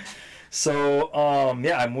 So,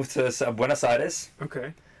 I moved to Buenos Aires.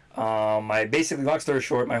 Okay. Basically, long story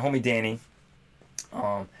short, my homie Danny,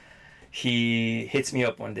 he hits me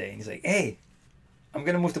up one day and he's like, hey, I'm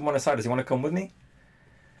going to move to Buenos Aires. You want to come with me?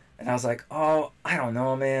 And I was like, oh, I don't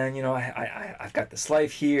know, man. You know, I've got this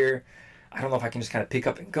life here. I don't know if I can just kind of pick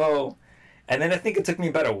up and go. And then I think it took me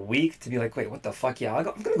about a week to be like, wait, what the fuck? Yeah, I'm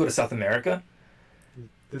going to go to South America.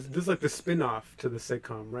 This is like the spin-off to the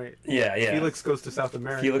sitcom, right? Yeah. Felix goes to South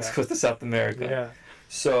America. Yeah.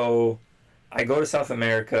 So I go to South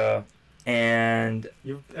America, and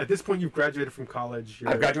at this point you've graduated from college.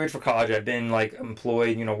 I've graduated from college. I've been like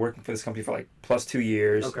employed, you know, working for this company for like plus 2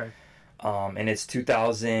 years. Okay. And it's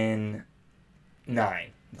 2009.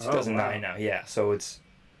 It's 2009 now. Yeah. So it's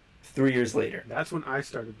 3 years later. That's when I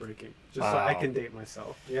started breaking, just so I can date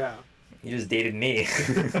myself. Yeah. You just dated me.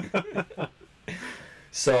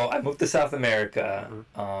 So I moved to South America,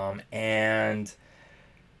 and,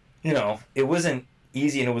 you know, it wasn't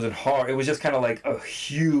easy and it wasn't hard. It was just kind of like a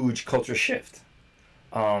huge culture shift.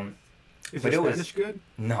 Is your Spanish good?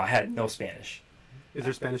 No, I had no Spanish. Is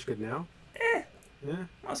your Spanish good now? Yeah.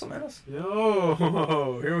 Más o menos.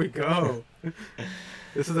 Yo, here we go.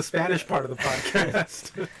 This is the Spanish part of the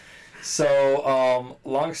podcast. So,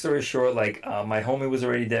 long story short, like, my homie was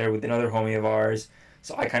already there with another homie of ours.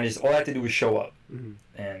 So I kind of all I had to do was show up. Mm-hmm.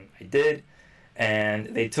 And I did.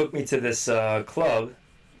 And they took me to this club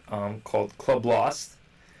called Club Lost.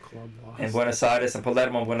 In Buenos Aires, in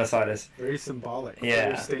Palermo, Buenos Aires. Very symbolic. Yeah. For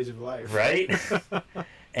your stage of life. Right?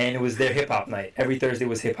 And it was their hip-hop night. Every Thursday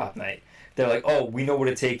was hip-hop night. They're like, oh, we know where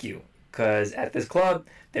to take you. Because at this club,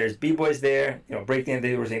 there's B-boys there. You know,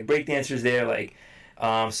 they were saying breakdancers there. Like,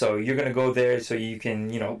 so you're going to go there so you can,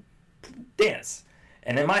 you know, dance.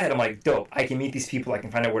 And in my head, I'm like, dope. I can meet these people. I can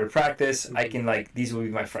find out where to practice. Mm-hmm. I can, like, these will be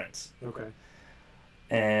my friends. Okay.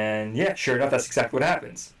 And, yeah, sure enough, that's exactly what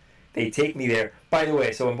happens. They take me there. By the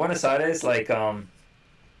way, so in Buenos Aires, like,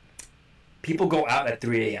 people go out at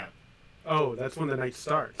 3 a.m. Oh, that's when the night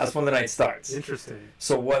starts. That's when the night starts. Interesting.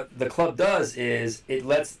 So what the club does is it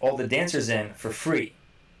lets all the dancers in for free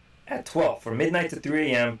at 12. From midnight to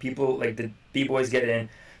 3 a.m., people, like the B-boys get in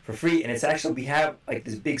for free. And it's actually, we have like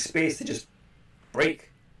this big space to just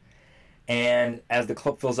break. And as the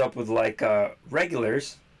club fills up with like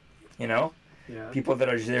regulars, you know, people that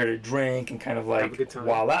are just there to drink and kind of like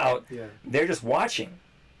wild out, they're just watching.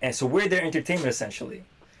 And so we're their entertainment essentially.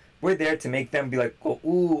 We're there to make them be like, oh,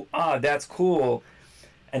 ooh, ah, that's cool.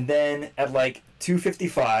 And then at like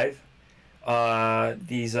 2:55,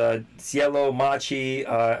 these Cielo, Machi,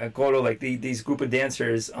 and Goro, like these group of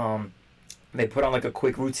dancers, they put on like a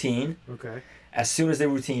quick routine. Okay. As soon as the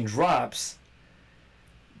routine drops,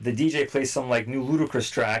 the DJ plays some like new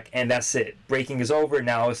Ludacris track, and that's it. Breaking is over.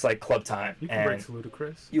 Now it's like club time. You can break to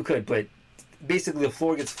Ludacris. You could, but basically the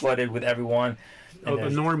floor gets flooded with everyone. Oh, the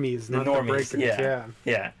normies, not the breakers.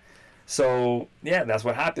 Yeah. So that's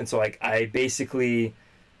what happened. So like I basically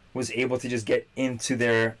was able to just get into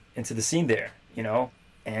the scene there, you know,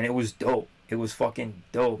 and it was dope. It was fucking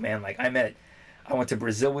dope, man. Like I went to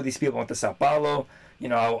Brazil with these people. I went to Sao Paulo. You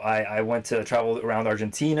know, I went to travel around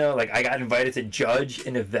Argentina. Like I got invited to judge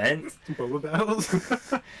an event. Boba battles.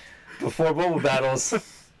 Before Boba battles.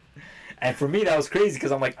 And for me that was crazy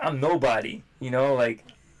because I'm like, I'm nobody, you know, like.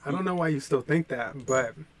 I don't know why you still think that,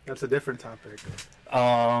 but that's a different topic.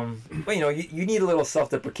 But you know, you need a little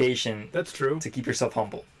self-deprecation. That's true. To keep yourself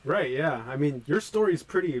humble. Right. Yeah. I mean, your story's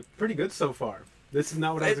pretty good so far. This is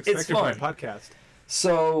not what I was expecting from a podcast.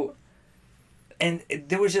 So, and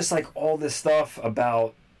there was just like all this stuff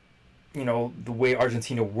about, you know, the way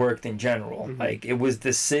Argentina worked in general. Mm-hmm. Like it was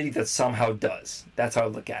the city that somehow does. That's how I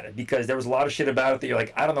look at it, because there was a lot of shit about it that you're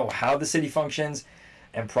like, I don't know how the city functions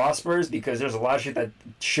and prospers, because there's a lot of shit that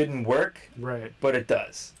shouldn't work, right? But it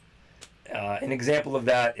does. An example of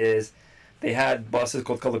that is they had buses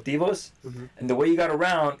called colectivos, mm-hmm. and the way you got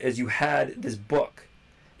around is you had this book.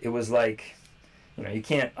 It was like, you know, you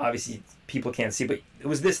can't, obviously people can't see, but it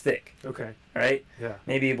was this thick. Okay. Right? Yeah.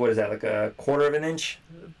 Maybe, what is that, like a quarter of an inch?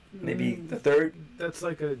 Maybe a third? That's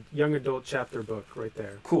like a young adult chapter book right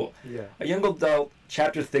there. Cool. Yeah. A young adult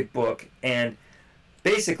chapter thick book, and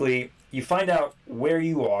basically you find out where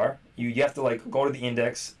you are. You have to like go to the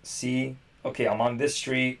index, see, okay, I'm on this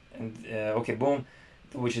street, and okay, boom,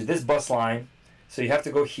 which is this bus line. So you have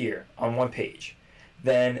to go here on one page.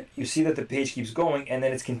 Then you see that the page keeps going, and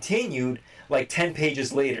then it's continued like 10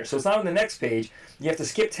 pages later. So it's not on the next page. You have to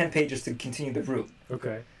skip 10 pages to continue the route.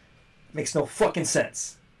 Okay. Makes no fucking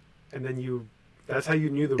sense. And then that's how you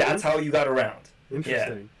knew the route? That's how you got around.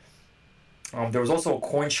 Interesting. Yeah. There was also a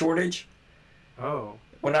coin shortage. Oh.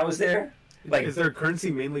 When I was there. Like, is their currency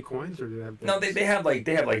mainly coins, or do they have bills? No, they have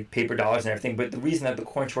like paper dollars and everything, but the reason that the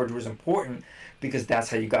coin shortage was important because that's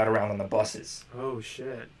how you got around on the buses. Oh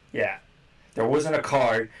shit. Yeah. There wasn't a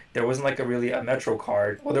card. There wasn't like a Metro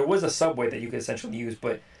card. Well, there was a subway that you could essentially use,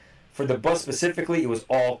 but for the bus specifically, it was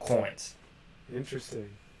all coins. Interesting.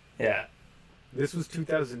 Yeah. This was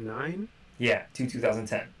 2009? Yeah,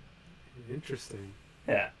 2010. Interesting.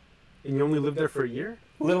 Yeah. And you only lived there for a year?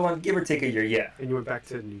 A little on, give or take a year, yeah. And you went back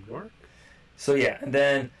to New York? So yeah, and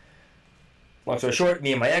then, long story short,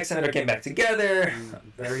 me and my ex ended up getting back together.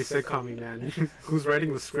 Very sitcom-y, man. Who's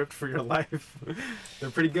writing the script for your life?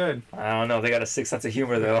 They're pretty good. I don't know. They got a sick sense of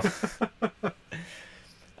humor, though.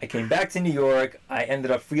 I came back to New York. I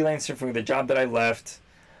ended up freelancing for the job that I left.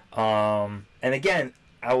 And again,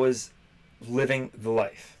 I was living the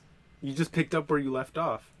life. You just picked up where you left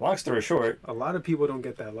off. Long story short. A lot of people don't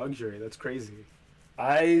get that luxury. That's crazy.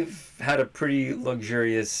 I've had a pretty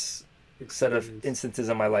luxurious set of instances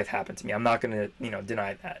in my life happen to me. I'm not going to,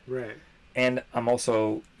 deny that. Right. And I'm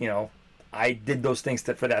also, I did those things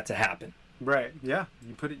for that to happen. Right. Yeah.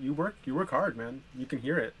 You work hard, man. You can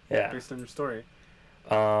hear it. Yeah. Based on your story.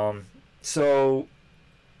 So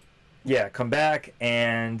yeah, come back,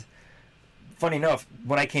 and funny enough,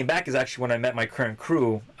 when I came back is actually when I met my current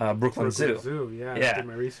crew, Brooklyn Zoo. Yeah. Yeah. I did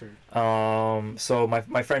my research. So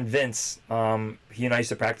my friend Vince, he and I used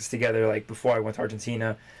to practice together like before I went to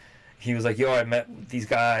Argentina. He was like, yo, I met these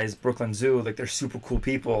guys, Brooklyn Zoo, like they're super cool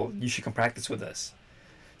people. You should come practice with us.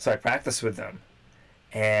 So I practiced with them.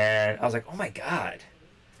 And I was like, oh my God,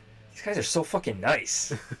 these guys are so fucking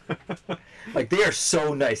nice. Like they are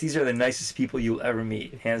so nice. These are the nicest people you'll ever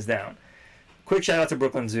meet, hands down. Quick shout out to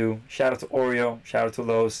Brooklyn Zoo. Shout out to Oreo. Shout out to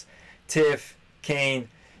Los. Tiff, Kane,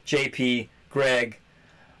 JP, Greg,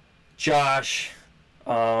 Josh,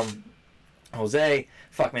 Jose.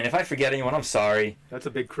 Fuck, man, if I forget anyone, I'm sorry. That's a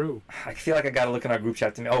big crew. I feel like I gotta look in our group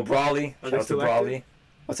chat to me. Oh, Brawley. Shout out to Brawley.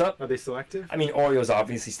 What's up? Are they still active? I mean, Oreo's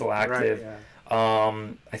obviously still active. Right,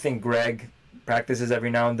 I think Greg practices every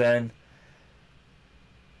now and then.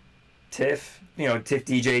 Tiff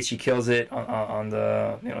DJs. She kills it on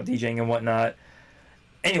the DJing and whatnot.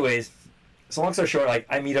 Anyways, so long story short, like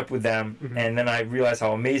I meet up with them, and then I realize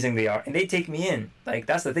how amazing they are, and they take me in. Like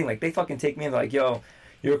that's the thing. Like they fucking take me in. Like, yo,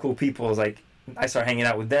 you're cool people. It's like I start hanging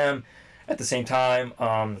out with them. At the same time,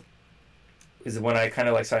 is when I kind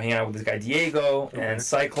of like start hanging out with this guy Diego and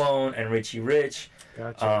Cyclone and Richie Rich.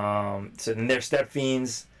 Gotcha. So then they're Step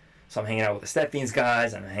Fiends. So I'm hanging out with the Step Fiends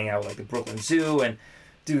guys. I'm hanging out with like the Brooklyn Zoo. And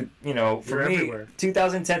dude, for me, everywhere.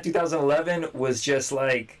 2010, 2011 was just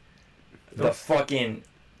like the fucking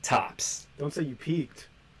tops. Don't say you peaked.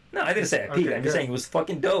 No, I didn't say I peaked. I'm just saying it was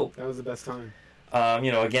fucking dope. That was the best time.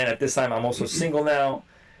 Again, at this time, I'm also single now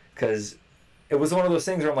because it was one of those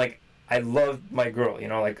things where I'm like, I loved my girl,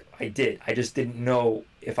 like I did. I just didn't know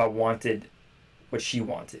if I wanted what she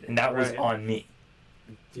wanted, and that was on me.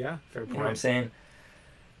 Yeah, fair point. You know what I'm saying?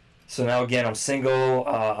 So now again, I'm single.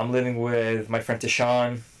 I'm living with my friend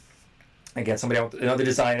Tashawn. Again, another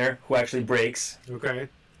designer who actually breaks. Okay.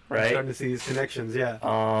 Right. I'm starting to see these connections. Yeah.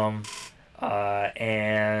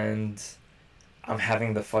 And I'm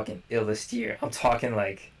having the fucking illest year. I'm talking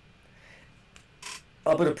like.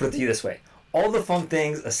 I'm gonna put it to you this way. All the fun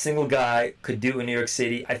things a single guy could do in New York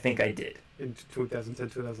City, I think I did. In 2010,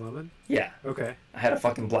 2011? Yeah. Okay. I had a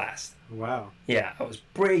fucking blast. Wow. Yeah, I was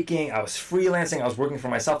breaking, I was freelancing, I was working for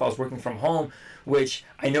myself, I was working from home, which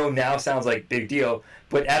I know now sounds like big deal,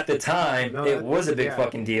 but at the time, it was a big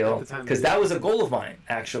fucking deal, because that was a goal of mine,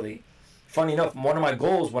 actually. Funny enough, one of my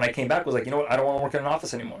goals when I came back was like, you know what, I don't want to work in an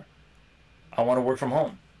office anymore. I want to work from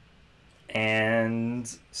home. And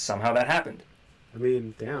somehow that happened. I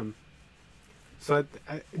mean, damn. So,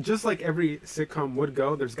 just like every sitcom would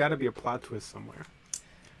go, there's got to be a plot twist somewhere.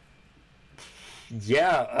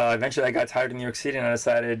 Yeah, eventually I got tired in New York City and I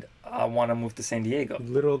decided I want to move to San Diego.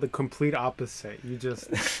 The complete opposite. You just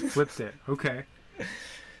flipped it. Okay.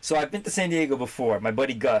 So I've been to San Diego before. My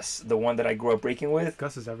buddy Gus, the one that I grew up breaking with.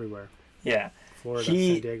 Gus is everywhere. Yeah. Florida, San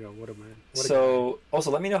Diego. What a man. Also,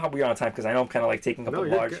 let me know how we are on time because I know I'm kind of like taking up a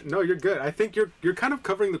large. No, you're good. I think you're kind of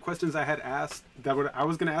covering the questions I had asked I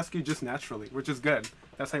was going to ask you just naturally, which is good.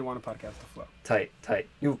 That's how you want a podcast to flow. Tight.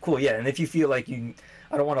 You cool, yeah. And if you feel like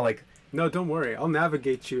I don't want to like. No, don't worry. I'll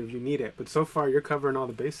navigate you if you need it. But so far, you're covering all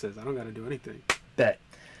the bases. I don't got to do anything. Bet.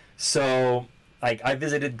 So, like, I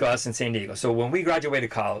visited Gus in San Diego. So when we graduated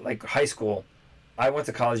college, like high school, I went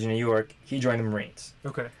to college in New York. He joined the Marines.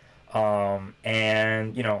 Okay.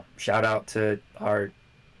 And shout out to our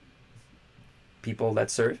people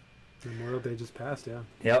that serve. Memorial Day just passed, yeah.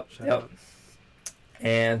 Yep. Shout out.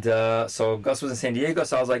 And so Gus was in San Diego,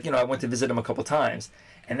 so I was like, I went to visit him a couple times,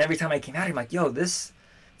 and every time I came out, I'm like, yo, it's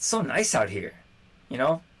so nice out here,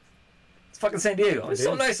 It's fucking San Diego. It's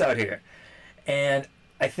so nice out here, and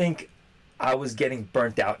I think I was getting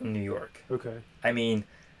burnt out in New York. Okay. I mean,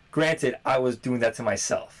 granted, I was doing that to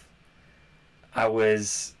myself. I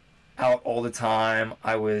was out all the time.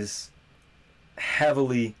 I was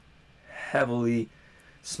heavily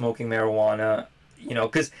smoking marijuana,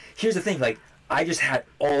 because here's the thing, like, I just had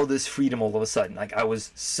all this freedom all of a sudden. Like, I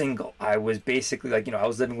was single. I was basically, like, I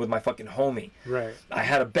was living with my fucking homie. Right. I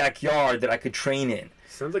had a backyard that I could train in.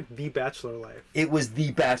 Sounds like the bachelor life. It was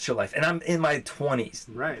the bachelor life. And I'm in my 20s.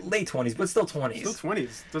 Right. Late 20s, but still 20s. Still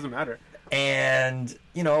 20s. Doesn't matter. And,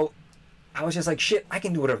 I was just like, shit, I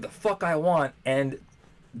can do whatever the fuck I want. And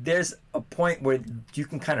there's a point where you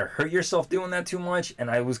can kind of hurt yourself doing that too much. And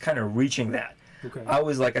I was kind of reaching that. Okay. I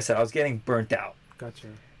was, like I said, I was getting burnt out. Gotcha.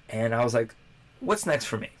 And I was like, what's next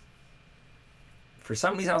for me? For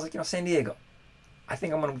some reason, I was like, San Diego. I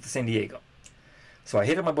think I'm going to move to San Diego. So I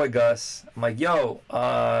hit up my boy Gus. I'm like, yo,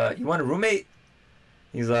 you want a roommate?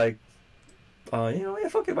 He's like, yeah,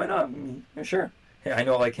 fuck it, why not? Yeah, sure. Yeah, I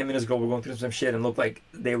know, like, him and his girl were going through some shit and looked like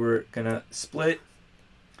they were going to split.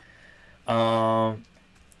 And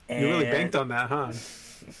you really banked on that, huh?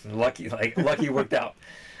 Lucky worked out.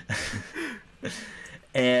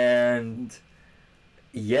 And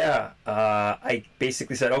yeah, I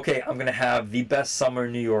basically said, okay, I'm going to have the best summer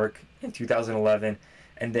in New York in 2011.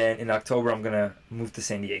 And then in October, I'm going to move to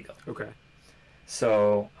San Diego. Okay.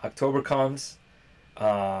 So October comes.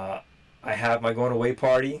 I have my going away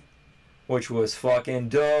party, which was fucking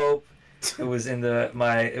dope. It was in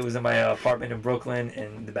my apartment in Brooklyn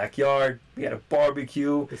in the backyard. We had a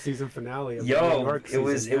barbecue. The season finale of the New York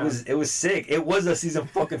season. It was sick. It was a season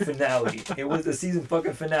fucking finale. It was the season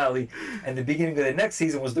fucking finale, and the beginning of the next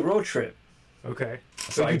season was the road trip. Okay.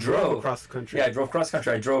 So I drove across the country. Yeah, I drove cross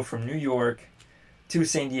country. I drove from New York to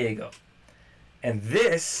San Diego, and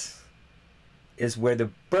this is where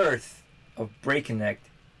the birth of Break Konnect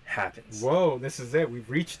happens. Whoa, this is it. We've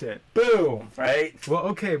reached it. Boom! Right? Well,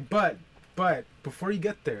 okay, but before you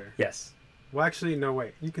get there. Yes. Well, actually, no,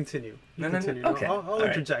 wait. You continue. No. Okay. I'll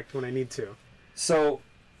interject when I need to. So,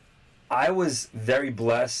 I was very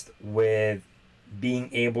blessed with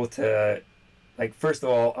being able to, like, first of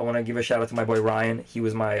all, I want to give a shout out to my boy Ryan. He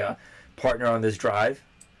was my partner on this drive.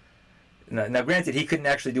 Now, granted, he couldn't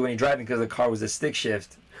actually do any driving because the car was a stick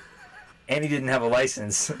shift, and he didn't have a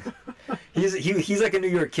license. He's like a New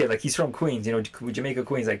York kid. Like, he's from Queens, you know, Jamaica,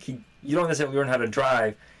 Queens. Like, you don't necessarily learn how to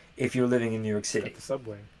drive if you're living in New York City. At the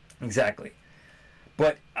subway. Exactly.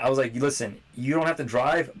 But I was like, listen, you don't have to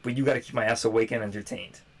drive, but you got to keep my ass awake and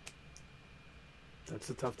entertained. That's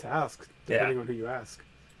a tough task, depending on who you ask.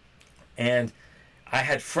 And I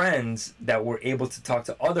had friends that were able to talk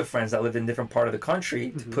to other friends that lived in a different part of the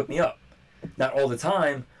country to put me up. Not all the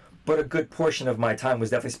time, but a good portion of my time was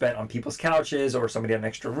definitely spent on people's couches, or somebody had an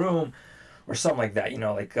extra room or something like that. You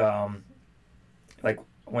know, like I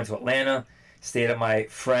went to Atlanta, stayed at my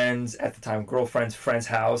friend's, at the time, girlfriend's friend's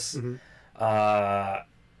house. I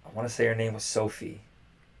want to say her name was Sophie.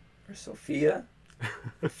 Or Sophia?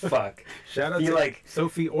 Fuck. Shout out to like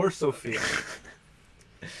Sophie or Sophia.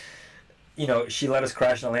 You know, she let us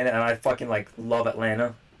crash in Atlanta, and I fucking, like, love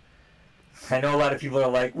Atlanta. I know a lot of people are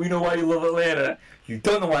like, we know why you love Atlanta. You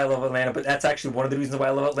don't know why I love Atlanta, but that's actually one of the reasons why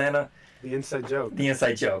I love Atlanta. The inside joke. The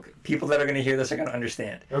inside joke. People that are going to hear this are going to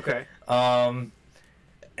understand. Okay.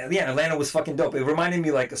 Yeah, Atlanta was fucking dope. It reminded me,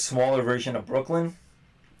 like, a smaller version of Brooklyn.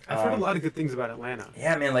 I've heard a lot of good things about Atlanta.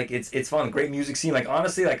 Yeah, man, like, it's fun. Great music scene. Like,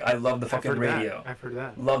 honestly, like, I love the fucking radio. I've heard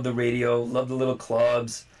that. Love the radio. Love the little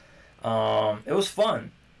clubs. It was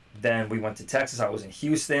fun. Then we went to Texas. I was in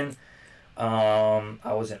Houston. I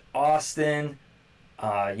was in Austin.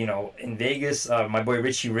 You know, in Vegas, my boy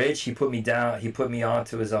Richie Rich, he put me down. He put me on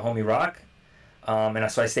to his homie Rock.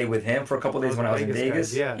 And so I stayed with him for a couple of days when I was in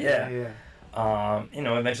Vegas. Yeah. You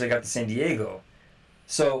know, eventually got to San Diego.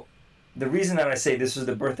 So the reason that I say this was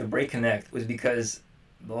the birth of Break Konnect was because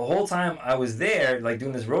the whole time I was there, like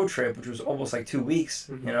doing this road trip, which was almost like 2 weeks,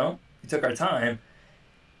 you know, we took our time,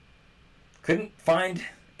 couldn't find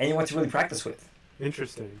anyone to really practice with.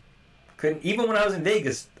 Interesting. Couldn't, even when I was in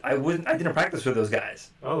Vegas, I didn't practice with those guys.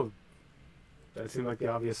 Oh, that seemed like the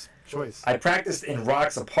obvious choice. I practiced in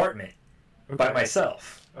Rock's apartment by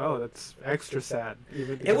myself. Oh, that's extra sad.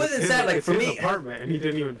 It wasn't sad, like, for me. Apartment, and he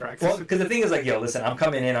didn't even practice. Well, because the thing is, like, yo, listen, I'm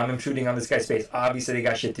coming in, I'm intruding on this guy's space. Obviously, they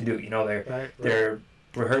got shit to do. You know, they're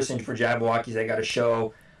rehearsing for Jabberwockies. They got a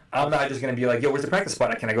show. I'm not just gonna be like, yo, where's the practice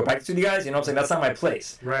spot? Can I go practice with you guys? You know what I'm saying? That's not my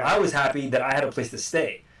place. Right. I was happy that I had a place to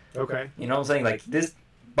stay. Okay. You know what I'm saying? Like, this.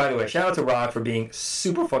 By the way, shout out to Rock for being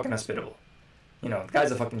super fucking hospitable. You know, the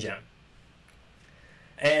guy's a fucking gem.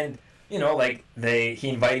 And, you know, like, he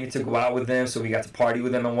invited me to go out with them, so we got to party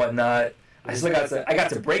with them and whatnot. I got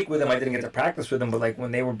to break with them. I didn't get to practice with them, but, like,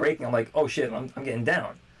 when they were breaking, I'm like, oh shit, I'm getting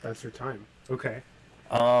down. That's your time. Okay.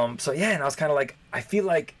 So yeah, and I was kind of like, I feel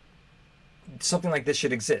like something like this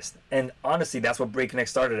should exist. And honestly, that's what Break Konnect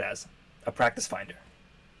started as, a practice finder.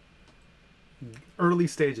 Early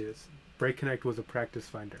stages. Break Konnect was a practice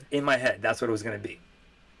finder. In my head, that's what it was going to be.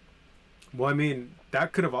 Well, I mean,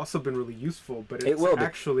 that could have also been really useful, but it's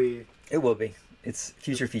actually... It will be. It's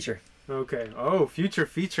future feature. Okay. Oh, future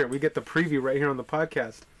feature. We get the preview right here on the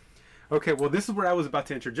podcast. Okay, well, this is where I was about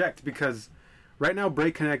to interject, because right now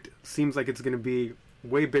Break Konnect seems like it's going to be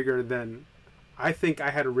way bigger than I think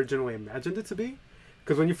I had originally imagined it to be.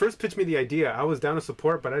 Because when you first pitched me the idea, I was down to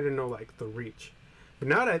support, but I didn't know, like, the reach. But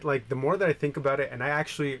now that, like, the more that I think about it, and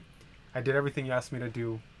I did everything you asked me to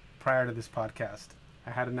do prior to this podcast. I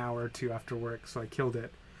had an hour or two after work, so I killed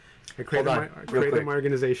it. I created my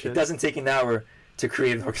organization. It doesn't take an hour to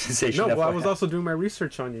create an organization. No, well, I was also doing my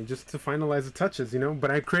research on you just to finalize the touches, you know.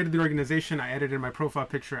 But I created the organization. I edited my profile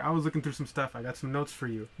picture. I was looking through some stuff. I got some notes for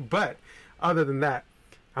you. But other than that,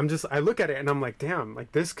 I look at it and I'm like, damn,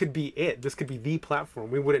 like this could be it. This could be the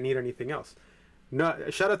platform. We wouldn't need anything else. No,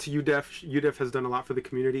 shout out to UDEF. UDEF has done a lot for the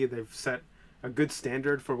community. They've set a good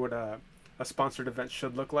standard for what a sponsored event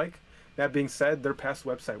should look like. That being said, their past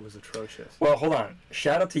website was atrocious. Well, hold on.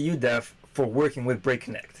 Shout out to you, Def, for working with Break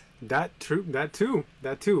Konnect. That too.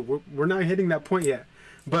 We're not hitting that point yet.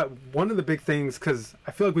 But one of the big things, because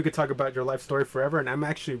I feel like we could talk about your life story forever, and I'm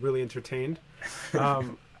actually really entertained.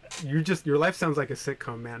 Your life sounds like a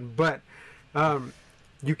sitcom, man. But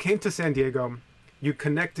you came to San Diego. You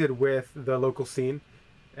connected with the local scene,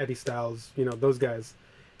 Eddie Styles, you know, those guys.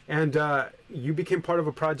 And you became part of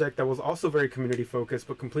a project that was also very community focused,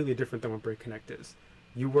 but completely different than what Break Konnect is.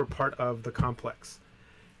 You were part of the complex.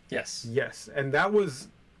 Yes. And that was,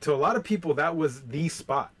 to a lot of people, that was the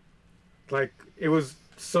spot. Like, it was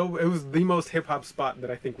so it was the most hip hop spot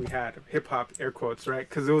that I think we had. Hip hop, air quotes, right?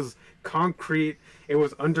 Because it was concrete. It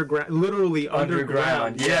was underground, literally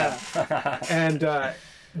underground. Yeah. And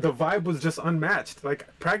the vibe was just unmatched. Like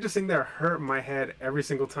practicing there hurt my head every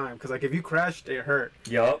single time because like if you crashed, it hurt.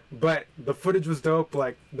 Yup. But the footage was dope.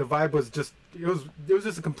 Like the vibe was just it was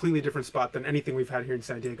just a completely different spot than anything we've had here in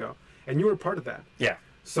San Diego. And you were part of that. Yeah.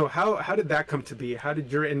 So how did that come to be? How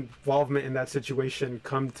did your involvement in that situation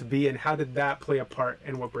come to be, and how did that play a part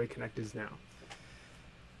in what Break Konnect is now?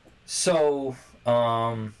 So,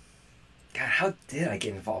 God, how did I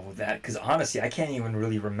get involved with that? Because honestly, I can't even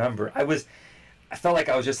really remember. I felt like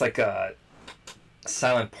I was just like a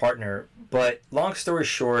silent partner. But long story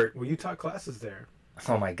short, Well, you taught classes there.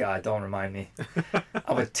 oh my God, don't remind me.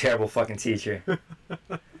 I'm a terrible fucking teacher.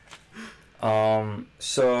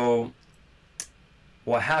 So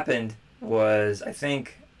what happened was I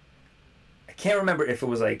can't remember if it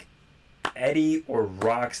was like Eddie or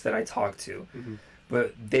Rox that I talked to,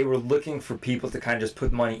 but they were looking for people to kind of just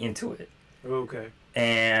put money into it. Okay.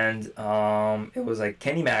 And it was like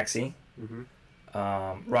Kenny Maxey,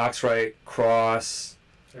 Rox Wright, Cross,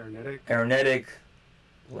 Aeronetic,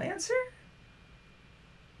 Lancer?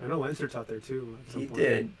 I know Lancer taught there too. He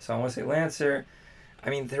did. So I want to say Lancer. I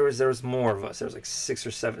mean, there was more of us. There was like 6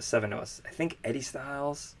 or 7 of us. I think Eddie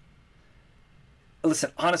Styles.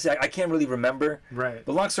 Listen, honestly, I can't really remember. Right.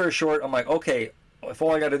 But long story short, I'm like, okay, if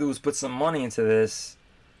all I got to do is put some money into this,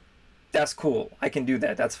 that's cool. I can do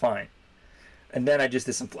that. That's fine. And then I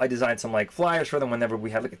designed some like flyers for them whenever we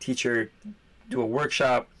had like a teacher do a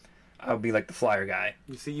workshop. I would be like the flyer guy.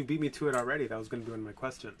 You see, you beat me to it already. That was going to be one of my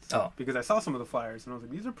questions. Oh. Because I saw some of the flyers and I was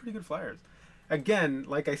like, these are pretty good flyers. Again,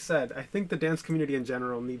 like I said, I think the dance community in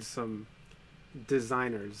general needs some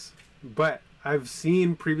designers. But I've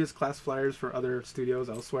seen previous class flyers for other studios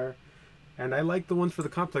elsewhere, and I like the ones for the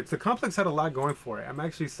Complex. The Complex had a lot going for it. I'm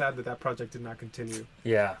actually sad that project did not continue.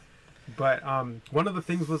 Yeah. But one of the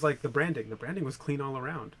things was like the branding. The branding was clean all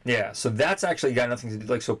around. Yeah, so that's actually got nothing to do.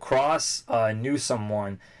 Like, so Cross knew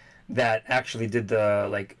someone that actually did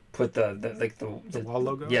put the wall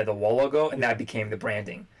logo? Yeah, the wall logo, and that became the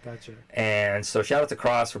branding. Gotcha. And so shout out to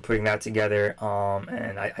Cross for putting that together.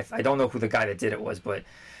 And I don't know who the guy that did it was, but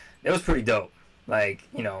it was pretty dope. Like,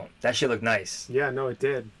 you know, that shit looked nice. Yeah, no, it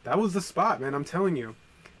did. That was the spot, man. I'm telling you.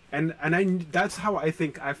 And that's how I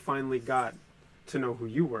think I finally got to know who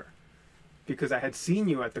you were, because I had seen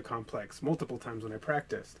you at the Complex multiple times when I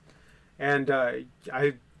practiced, and I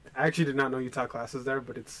actually did not know you taught classes there,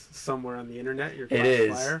 but it's somewhere on the internet. Your class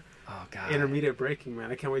flyer. Oh God. Intermediate breaking,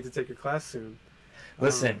 man. I can't wait to take your class soon.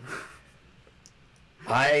 Listen,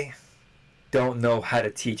 I don't know how to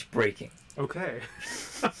teach breaking. Okay.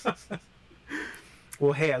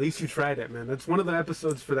 Well, hey, at least you tried it, man. That's one of the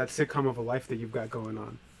episodes for that sitcom of a life that you've got going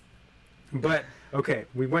on. But okay,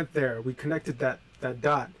 we went there. We connected that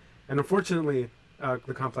dot, and unfortunately,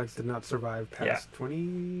 the Complex did not survive past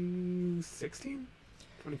 2016,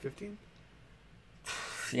 2015.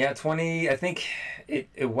 Yeah, I think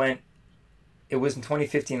it went. It was in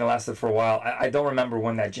 2015. It lasted for a while. I don't remember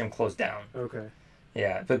when that gym closed down. Okay.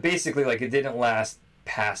 Yeah, but basically, like, it didn't last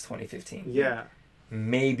past 2015. Yeah.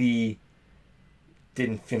 Maybe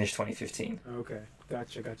didn't finish 2015. Okay,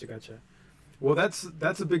 gotcha. Well, that's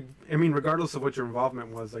a big. I mean, regardless of what your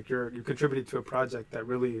involvement was, like you contributed to a project that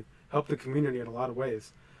really helped the community in a lot of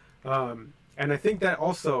ways, and I think that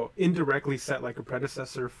also indirectly set like a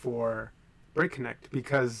predecessor for Break Konnect,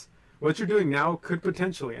 because what you're doing now could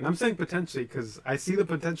potentially, and I'm saying potentially because I see the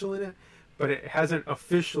potential in it, but it hasn't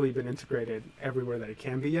officially been integrated everywhere that it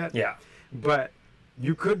can be yet. Yeah. But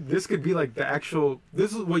this could be like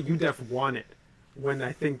this is what UDEF wanted when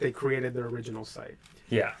I think they created their original site.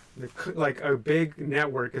 Yeah. Like a big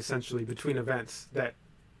network essentially between events that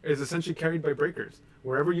is essentially carried by breakers.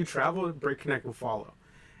 Wherever you travel, Break Konnect will follow.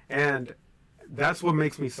 And that's what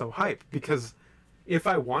makes me so hyped, because if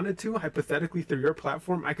I wanted to, hypothetically through your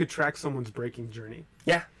platform, I could track someone's breaking journey.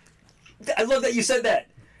 Yeah. I love that you said that,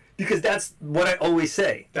 because that's what I always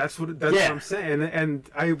say. That's what I'm saying. And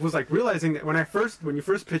I was like realizing that when you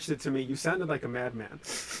first pitched it to me, you sounded like a madman.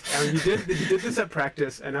 And you did this at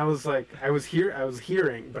practice, and I was like, I was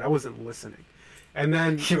hearing, but I wasn't listening. And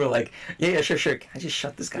then you were like, yeah, sure. Can I just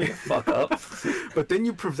shut this guy the fuck up? But then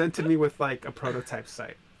you presented me with like a prototype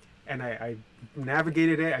site, and I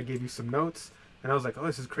navigated it. I gave you some notes, and I was like, oh,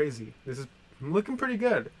 this is crazy. This is looking pretty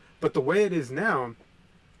good. But the way it is now,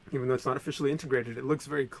 even though it's not officially integrated, it looks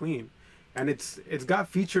very clean, and it's got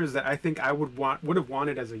features that I think I would have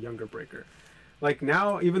wanted as a younger breaker. Like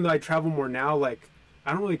now, even though I travel more now, like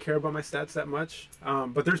I don't really care about my stats that much.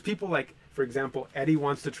 But there's people like, for example, Eddie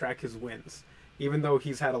wants to track his wins. even though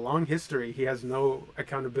he's had a long history, he has no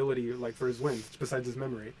accountability like for his wins besides his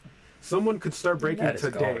memory. Someone could start breaking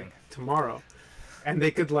today, tomorrow, and they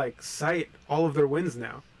could like cite all of their wins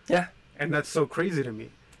now. Yeah. And that's so crazy to me.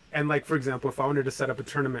 And like, for example, if I wanted to set up a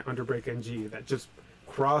tournament under Break NG that just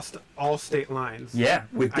crossed all state lines. Yeah,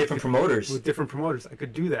 with different promoters. With different promoters. I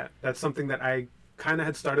could do that. That's something that I kind of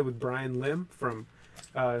had started with Brian Lim from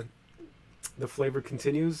The Flavor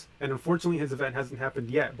Continues. And unfortunately, his event hasn't happened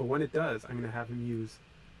yet. But when it does, I'm going to have him use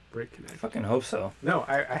Break Konnect. Fucking hope so. No,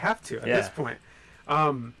 I have to at this point.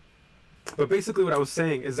 But basically what I was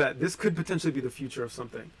saying is that this could potentially be the future of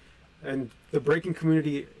something. And the breaking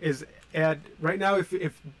community is right now,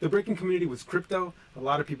 if the breaking community was crypto, a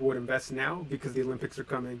lot of people would invest now because the Olympics are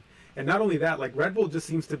coming. And not only that, like Red Bull just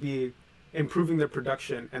seems to be improving their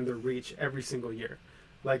production and their reach every single year.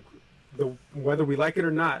 Like whether we like it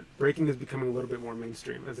or not, breaking is becoming a little bit more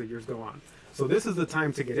mainstream as the years go on. So this is the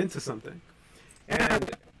time to get into something.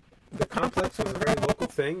 And the complex was a very local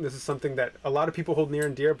thing. This is something that a lot of people hold near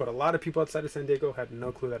and dear, but a lot of people outside of San Diego had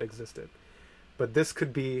no clue that existed. But this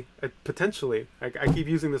could be potentially, I keep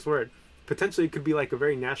using this word, potentially it could be like a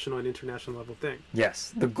very national and international level thing.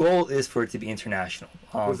 Yes, the goal is for it to be international.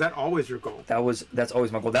 Was that always your goal? That's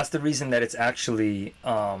always my goal. That's the reason that it's actually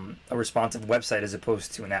a responsive website as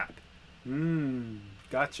opposed to an app.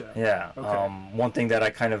 Gotcha. Yeah. Okay. One thing that I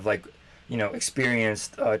kind of like,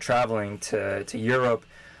 experienced traveling to Europe,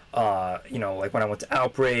 like when I went to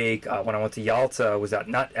Outbreak, when I went to Yalta, was that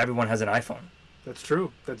not everyone has an iPhone. That's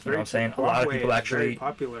true. That's very true. You know what I'm saying? A lot of people actually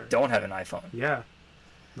don't have an iPhone. Yeah.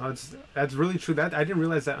 No, that's really true. That I didn't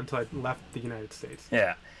realize that until I left the United States.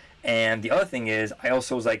 Yeah. And the other thing is, I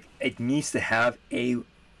also was like, it needs to have a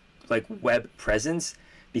like web presence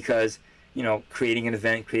because, creating an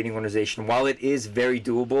event, creating an organization, while it is very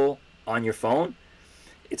doable on your phone,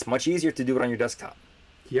 it's much easier to do it on your desktop.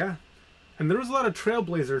 Yeah. And there was a lot of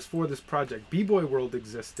trailblazers for this project. B-Boy World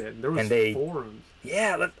existed. There was forums.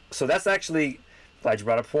 Yeah. So that's actually, glad you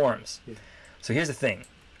brought up forums. Yeah. So here's the thing.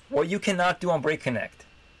 What you cannot do on Break Konnect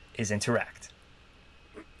is interact.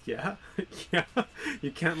 Yeah. Yeah.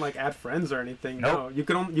 You can't like add friends or anything. Nope. No.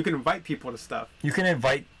 You can invite people to stuff. You can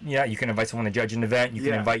invite someone to judge an event. You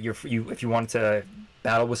can invite you if you wanted to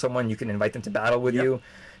battle with someone, you can invite them to battle with you.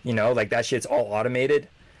 Like that shit's all automated.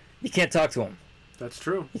 You can't talk to them. That's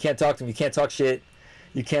true. You can't talk to them. You can't talk shit.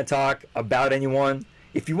 You can't talk about anyone.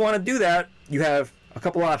 If you want to do that, you have a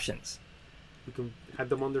couple options. You can add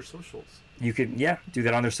them on their socials. You could, do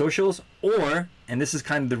that on their socials. Or, and this is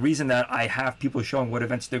kind of the reason that I have people showing what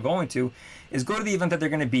events they're going to, is go to the event that they're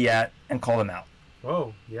going to be at and call them out.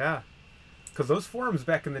 Oh, yeah. Because those forums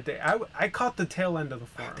back in the day, I caught the tail end of the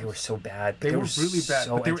forums. They were so bad. They were really bad,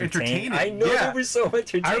 but they were entertaining. I know they were so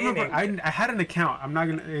entertaining. I remember I had an account.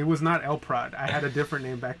 It was not Elprod. I had a different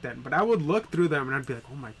name back then. But I would look through them and I'd be like,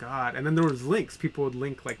 oh my God. And then there was links. People would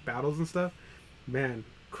link like battles and stuff. Man,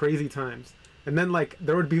 crazy times. And then like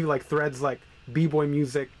there would be like threads like B-Boy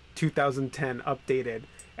Music 2010 updated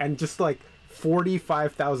and just like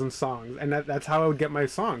 45,000 songs. And that's how I would get my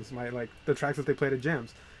songs, the tracks that they played at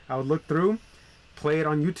jams. I would look through, play it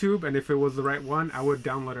on YouTube, and if it was the right one, I would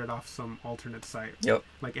download it off some alternate site. Yep.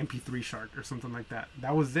 Like MP3 Shark or something like that.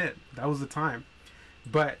 That was it. That was the time.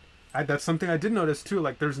 But that's something I did notice too.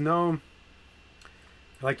 Like there's no,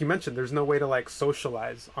 like you mentioned, there's no way to like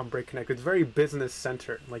socialize on Break Konnect. It's very business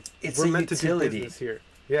centered. Like we're meant to do business here.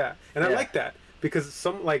 Yeah. And I like that because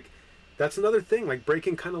that's another thing. Like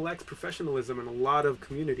breaking kind of lacks professionalism in a lot of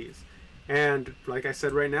communities. And like I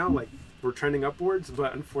said right now, like we're trending upwards,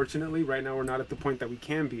 but unfortunately right now we're not at the point that we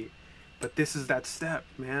can be. But this is that step,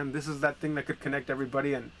 man. This is that thing that could connect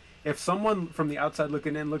everybody. And if someone from the outside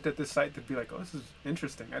looking in looked at this site, they'd be like, oh, this is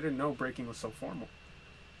interesting. I didn't know breaking was so formal.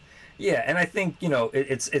 Yeah, and I think,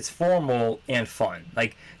 it's formal and fun.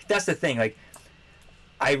 Like, that's the thing. Like,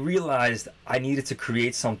 I realized I needed to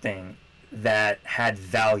create something that had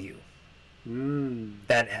value.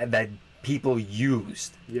 That people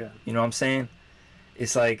used. Yeah. You know what I'm saying?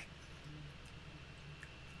 It's like,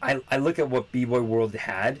 I look at what B-Boy World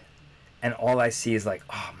had, and all I see is like,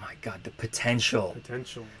 oh my God, the potential.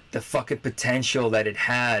 The fucking potential that it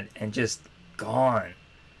had, and just gone.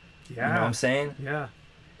 Yeah. You know what I'm saying? Yeah,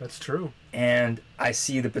 that's true. And I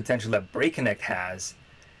see the potential that Break Konnect has,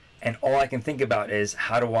 and all I can think about is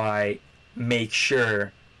how do I make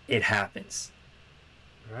sure it happens?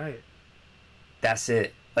 Right. That's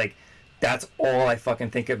it. Like, that's all I fucking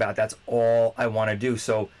think about. That's all I want to do.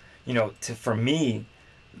 So, for me,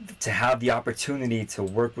 to have the opportunity to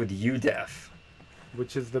work with UDEF,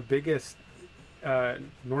 which is the biggest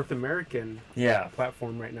North American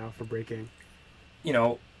platform right now for breaking.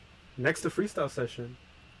 Next to Freestyle Session.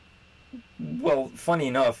 Well, funny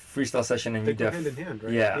enough, freestyle session and They go UDEF. hand in hand,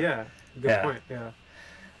 right? Yeah. Yeah. Good Yeah. point.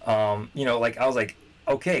 Yeah. You know, like I was like,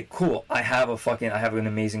 okay, cool. I have an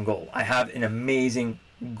amazing goal. I have an amazing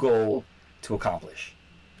goal to accomplish.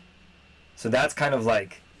 So that's kind of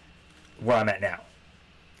like where I'm at now.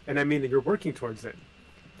 And I mean, you're working towards it.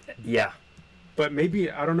 Yeah. But maybe,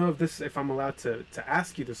 I don't know if I'm allowed to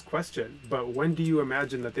ask you this question, but when do you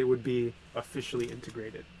imagine that they would be officially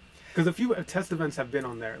integrated? Because a few test events have been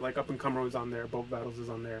on there, like Up and Comer was on there, Boat Battles is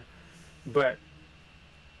on there. But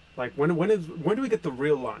like when do we get the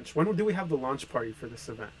real launch? When do we have the launch party for this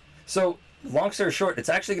event? So long story short, it's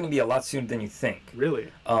actually going to be a lot sooner than you think.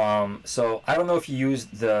 Really? So I don't know if you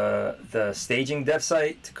used the staging dev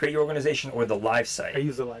site to create your organization or the live site. I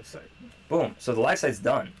use the live site. Boom. So the live site's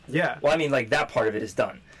done. Yeah. Well, I mean, like that part of it is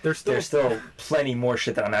done. There's still plenty more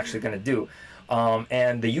shit that I'm actually going to do.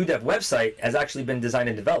 And the UDEF website has actually been designed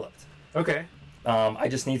and developed. Okay. I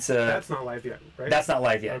just need to... That's not live yet, right? That's not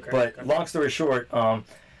live yet. Okay, But okay. long story short,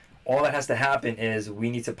 all that has to happen is we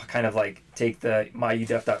need to kind of like take the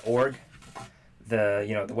myudef.org, the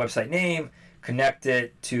website name, connect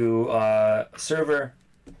it to a server,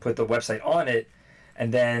 put the website on it,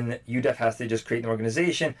 and then UDEF has to just create an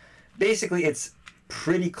organization. Basically, it's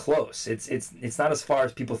pretty close. It's not as far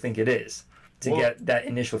as people think it is to get that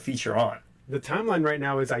initial feature on. The timeline right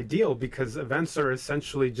now is ideal because events are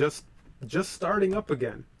essentially just starting up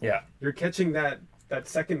again. Yeah. You're catching that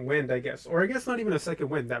second wind, I guess, or I guess not even a second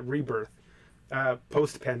wind, that rebirth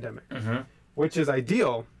post-pandemic, which is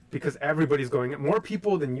ideal because everybody's going. More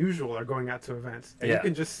people than usual are going out to events, and you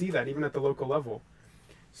can just see that even at the local level.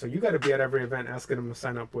 So you got to be at every event asking them to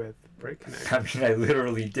sign up with Break Konnect. I mean, I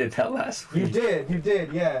literally did that last week. You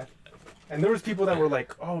did, yeah. And there was people that were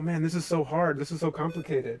like, "Oh man, this is so hard. This is so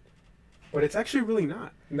complicated," but it's actually really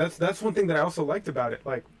not. And that's one thing that I also liked about it.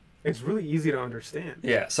 Like, it's really easy to understand.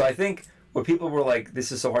 Yeah. So I think what people were like,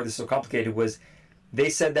 "This is so hard. This is so complicated," was they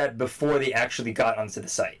said that before they actually got onto the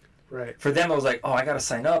site. Right. For them, I was like, "Oh, I gotta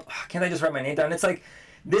sign up. Can't I just write my name down?" It's like,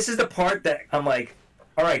 this is the part that I'm like,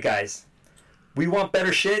 "All right, guys, we want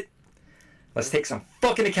better shit. Let's take some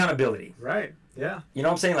fucking accountability." Right. Yeah. You know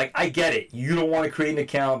what I'm saying? Like, I get it. You don't want to create an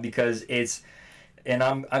account because it's, and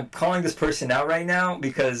I'm calling this person out right now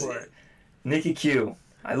because Nicky Q.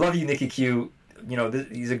 I love you, Nicky Q. You know,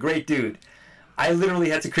 he's a great dude. I literally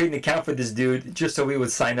had to create an account for this dude just so we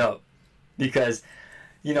would sign up because,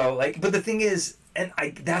 you know, like. But the thing is,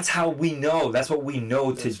 that's how we know. That's what we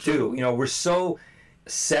know to do. You know, we're so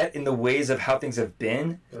set in the ways of how things have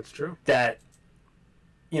been. That's true. That,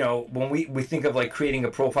 you know, when we think of like creating a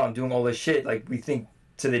profile and doing all this shit, like we think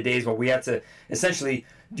to the days where we had to essentially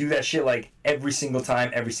do that shit like every single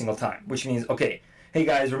time, which means, okay, hey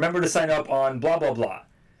guys, remember to sign up on blah, blah, blah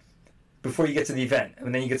before you get to the event.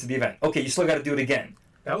 And then you get to the event. Okay, you still got to do it again.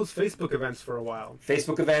 That was Facebook events for a while.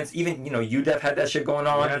 Facebook events, even, you know, UDEF had that shit going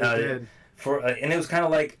on. Yeah, they did. And it was kind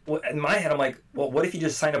of like, well, in my head, I'm like, well, what if you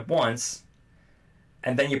just sign up once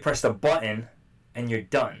and then you press the button and you're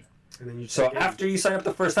done? And then So after you sign up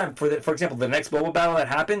the first time, for example, the next global battle that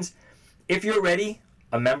happens, if you're already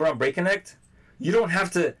a member on Break Konnect, you don't have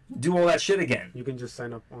to do all that shit again. You can just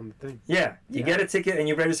sign up on the thing. Yeah, you get a ticket and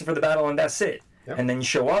you register for the battle and that's it. Yep. And then you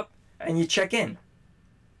show up and you check in.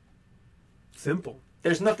 Simple.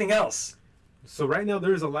 There's nothing else. So right now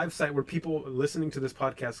there is a live site where people listening to this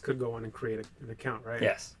podcast could go on and create an account, right?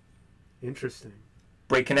 Yes. Interesting.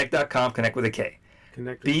 BreakKonnect.com, connect with a K.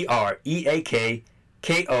 Connect.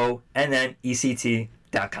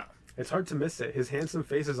 BreakKonnect.com. It's hard to miss it. His handsome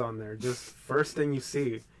face is on there. Just first thing you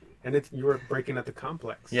see. And you were breaking at the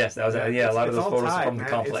complex. Yes, that was a lot of those photos tied, from the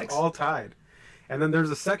complex. It's all tied. And then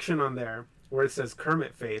there's a section on there where it says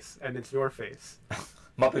Kermit face, and it's your face.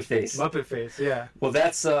 Muppet face. Muppet face, yeah. Well,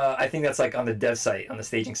 that's I think that's like on the dev site, on the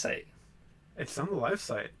staging site. It's on the live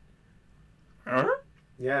site. Huh?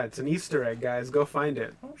 Yeah, it's an Easter egg, guys. Go find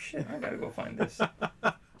it. Oh shit! I gotta go find this.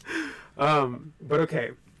 But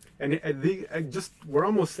okay, and we're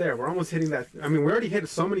almost there. We're almost hitting that. I mean, we already hit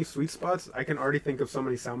so many sweet spots. I can already think of so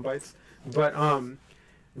many sound bites. But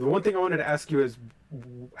the one thing I wanted to ask you is,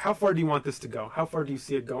 how far do you want this to go? How far do you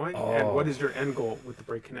see it going? And what is your end goal with the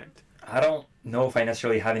Break Konnect? I don't know if I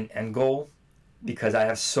necessarily have an end goal because I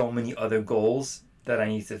have so many other goals that I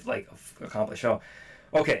need to like accomplish. So,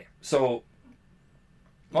 okay, so,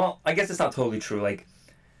 well, I guess it's not totally true. Like,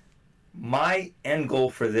 my end goal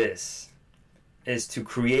for this is to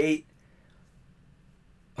create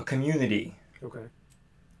a community Okay.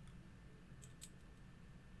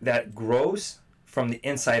 that grows from the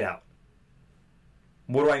inside out.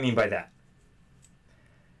 What do I mean by that?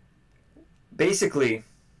 Basically,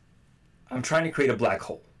 I'm trying to create a black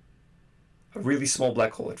hole. A really small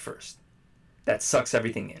black hole at first. that sucks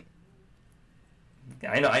everything in.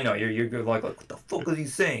 I know. You're like, what the fuck is he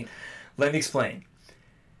saying? Let me explain.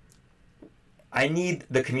 I need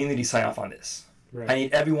the community sign off on this. Right. I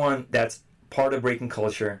need everyone that's part of breaking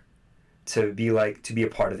culture to be a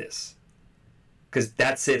part of this. Because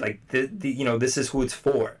that's it. Like, this is who it's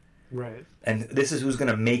for. Right. And this is who's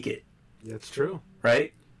going to make it. That's true.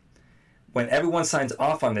 Right? When everyone signs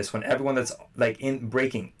off on this, when everyone that's like in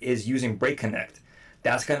breaking is using Break Konnect,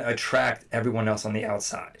 that's going to attract everyone else on the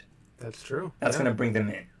outside. That's true. That's going to bring them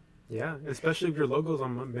in. Yeah, especially if your logo's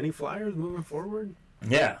on many flyers moving forward.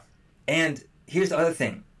 Yeah. And here's the other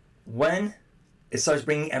thing. When it starts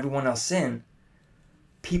bringing everyone else in,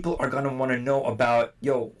 people are going to want to know about,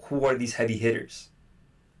 who are these heavy hitters?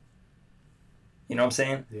 You know what I'm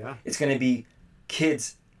saying? Yeah. It's going to be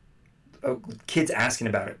kids asking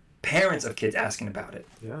about it. Parents of kids asking about it.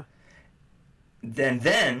 Yeah.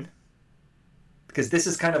 Then, because this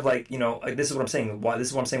is kind of like, this is what I'm saying. This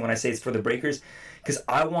is what I'm saying when I say it's for the breakers. Because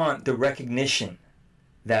I want the recognition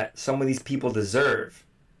that some of these people deserve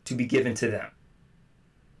to be given to them.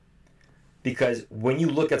 Because when you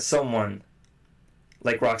look at someone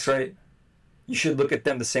like Roxrite, you should look at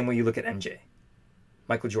them the same way you look at MJ,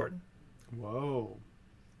 Michael Jordan. Whoa.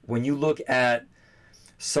 When you look at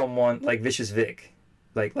someone like Vicious Vic,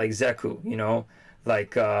 like Zeku,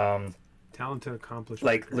 like talented, accomplished,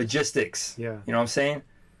 like workers. logistics. Yeah. You know what I'm saying?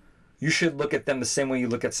 You should look at them the same way you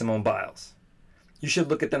look at Simone Biles. You should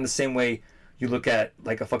look at them the same way you look at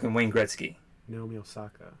like a fucking Wayne Gretzky. Naomi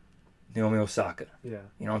Osaka. Yeah.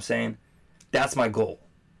 You know what I'm saying? That's my goal.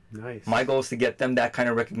 Nice. My goal is to get them that kind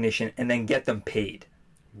of recognition and then get them paid.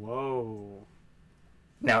 Whoa.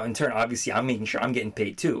 Now, in turn, obviously, I'm making sure I'm getting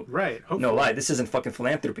paid too. Right. Hopefully. No lie, this isn't fucking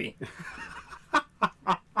philanthropy.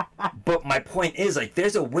 But my point is, like,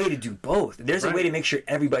 there's a way to do both. There's a way to make sure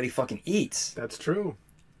everybody fucking eats. That's true.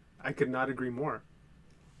 I could not agree more.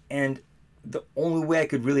 And the only way I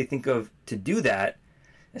could really think of to do that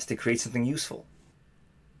is to create something useful.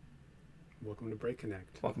 Welcome to Break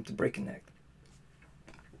Konnect. Welcome to Break Konnect.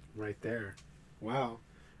 Right there. Wow.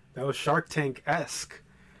 That was Shark Tank-esque.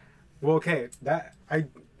 Well, okay. I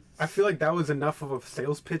feel like that was enough of a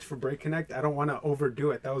sales pitch for Break Konnect. I don't want to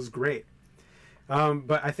overdo it. That was great.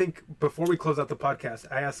 But I think before we close out the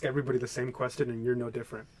podcast, I ask everybody the same question, and you're no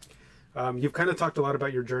different. You've kind of talked a lot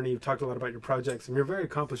about your journey. You've talked a lot about your projects, and you're a very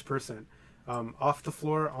accomplished person. Off the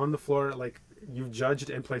floor, on the floor, like you've judged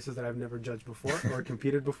in places that I've never judged before or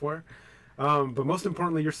competed before. But most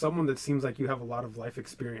importantly, you're someone that seems like you have a lot of life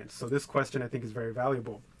experience. So this question I think is very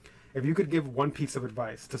valuable. If you could give one piece of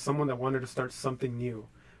advice to someone that wanted to start something new,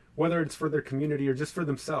 whether it's for their community or just for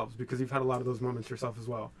themselves, because you've had a lot of those moments yourself as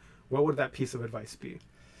well, what would that piece of advice be?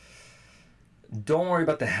 Don't worry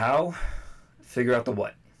about the how. Figure out the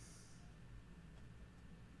what.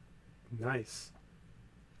 Nice.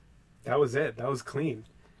 That was it. That was clean.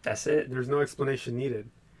 That's it. There's no explanation needed.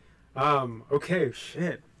 Okay,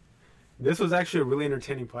 shit. This was actually a really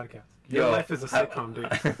entertaining podcast. Your life is a sitcom, dude.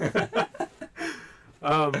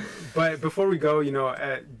 But before we go,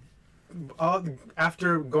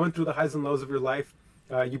 after going through the highs and lows of your life,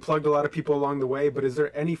 you plugged a lot of people along the way, but is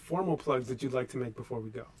there any formal plugs that you'd like to make before we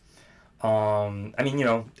go?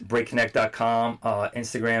 BreakKonnect.com,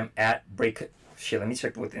 Instagram let me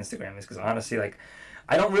check what the Instagram is, because honestly, like,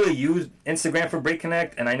 I don't really use Instagram for Break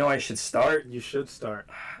Konnect, and I know I should start. You should start.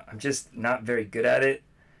 I'm just not very good at it.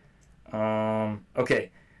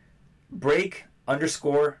 Okay.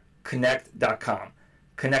 Break_Konnect.com.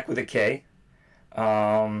 Connect with a K.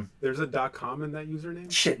 There's a .com in that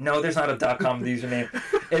username? Shit, no, there's not a .com in the username.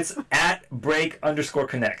 It's at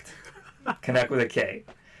Break_Konnect. Connect with a K.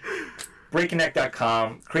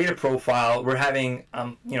 BreakKonnect.com. Create a profile. We're having,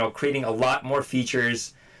 creating a lot more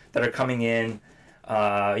features that are coming in.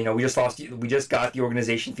 We just got the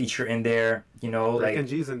organization feature in there. Breaking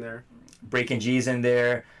G's in there. Breaking G's in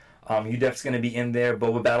there. UDEF's going to be in there.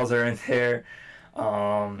 Boba Battles are in there.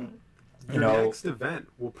 Your next event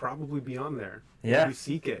will probably be on there. Yeah. If you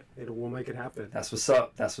seek it, we'll make it happen. That's what's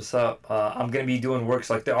up. I'm going to be doing works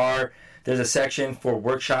like there's a section for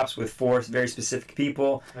workshops with 4 very specific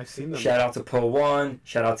people. I've seen them. Shout out to Po1.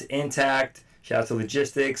 Shout out to Intact. Shout out to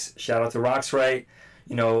Logistics. Shout out to Roxrite.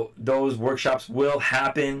 Those workshops will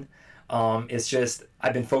happen. It's just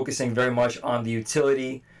I've been focusing very much on the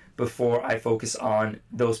utility before I focus on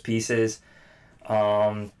those pieces.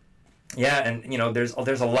 And there's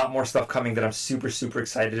a lot more stuff coming that I'm super, super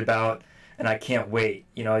excited about, and I can't wait.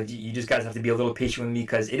 You just guys have to be a little patient with me,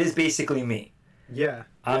 because it is basically me. Yeah.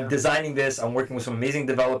 I'm designing this. I'm working with some amazing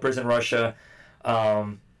developers in Russia.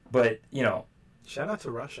 But shout out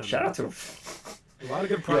to Russia. Shout out to a lot of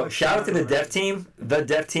good products. Shout out to the dev team. The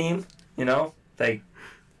dev team. You know, like,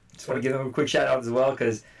 just want to give them a quick shout out as well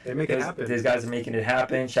because They make it happen. these guys are making it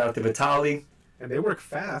happen. Shout out to Vitali. And they work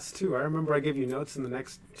fast too. I remember I gave you notes in the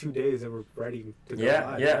next 2 days that were ready to go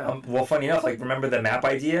Yeah, live. yeah. Well, funny enough, like, remember the map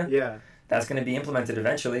idea? Yeah. That's going to be implemented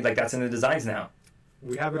eventually. Like, that's in the designs now.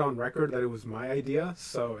 We have it on record that it was my idea,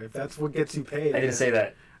 so if that's what gets you paid, I didn't say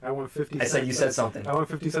that. I want 50 cents. I said you said something. I want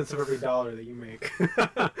 50 cents of every dollar that you make.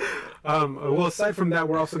 Well, aside from that,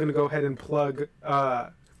 we're also going to go ahead and plug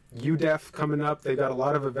UDEF coming up. They got a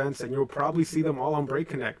lot of events, and you'll probably see them all on Break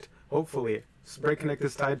Konnect, hopefully. So Break Konnect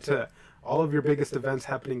is tied to all of your biggest events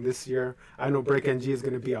happening this year. I know Break NG is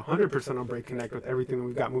going to be 100% on Break Konnect with everything that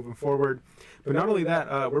we've got moving forward. But not only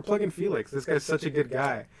that, we're plugging Felix. This guy's such a good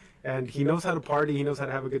guy. And he knows how to party, he knows how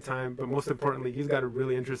to have a good time, but most importantly, he's got a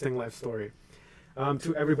really interesting life story.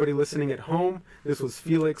 To everybody listening at home, this was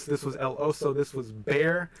Felix, this was El Oso, this was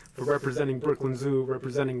Bear for representing Brooklyn Zoo,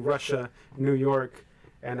 representing Russia, New York,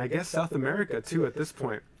 and I guess South America too at this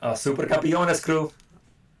point. Super Campeones crew.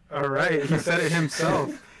 All right, he said it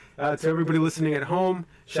himself. To everybody listening at home,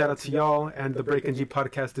 shout out to y'all, and the Break NG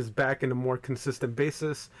podcast is back in a more consistent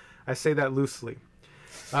basis. I say that loosely.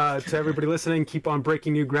 To everybody listening, keep on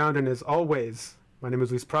breaking new ground, and as always, my name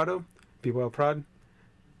is Luis Prado. Be well, Prod.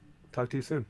 Talk to you soon.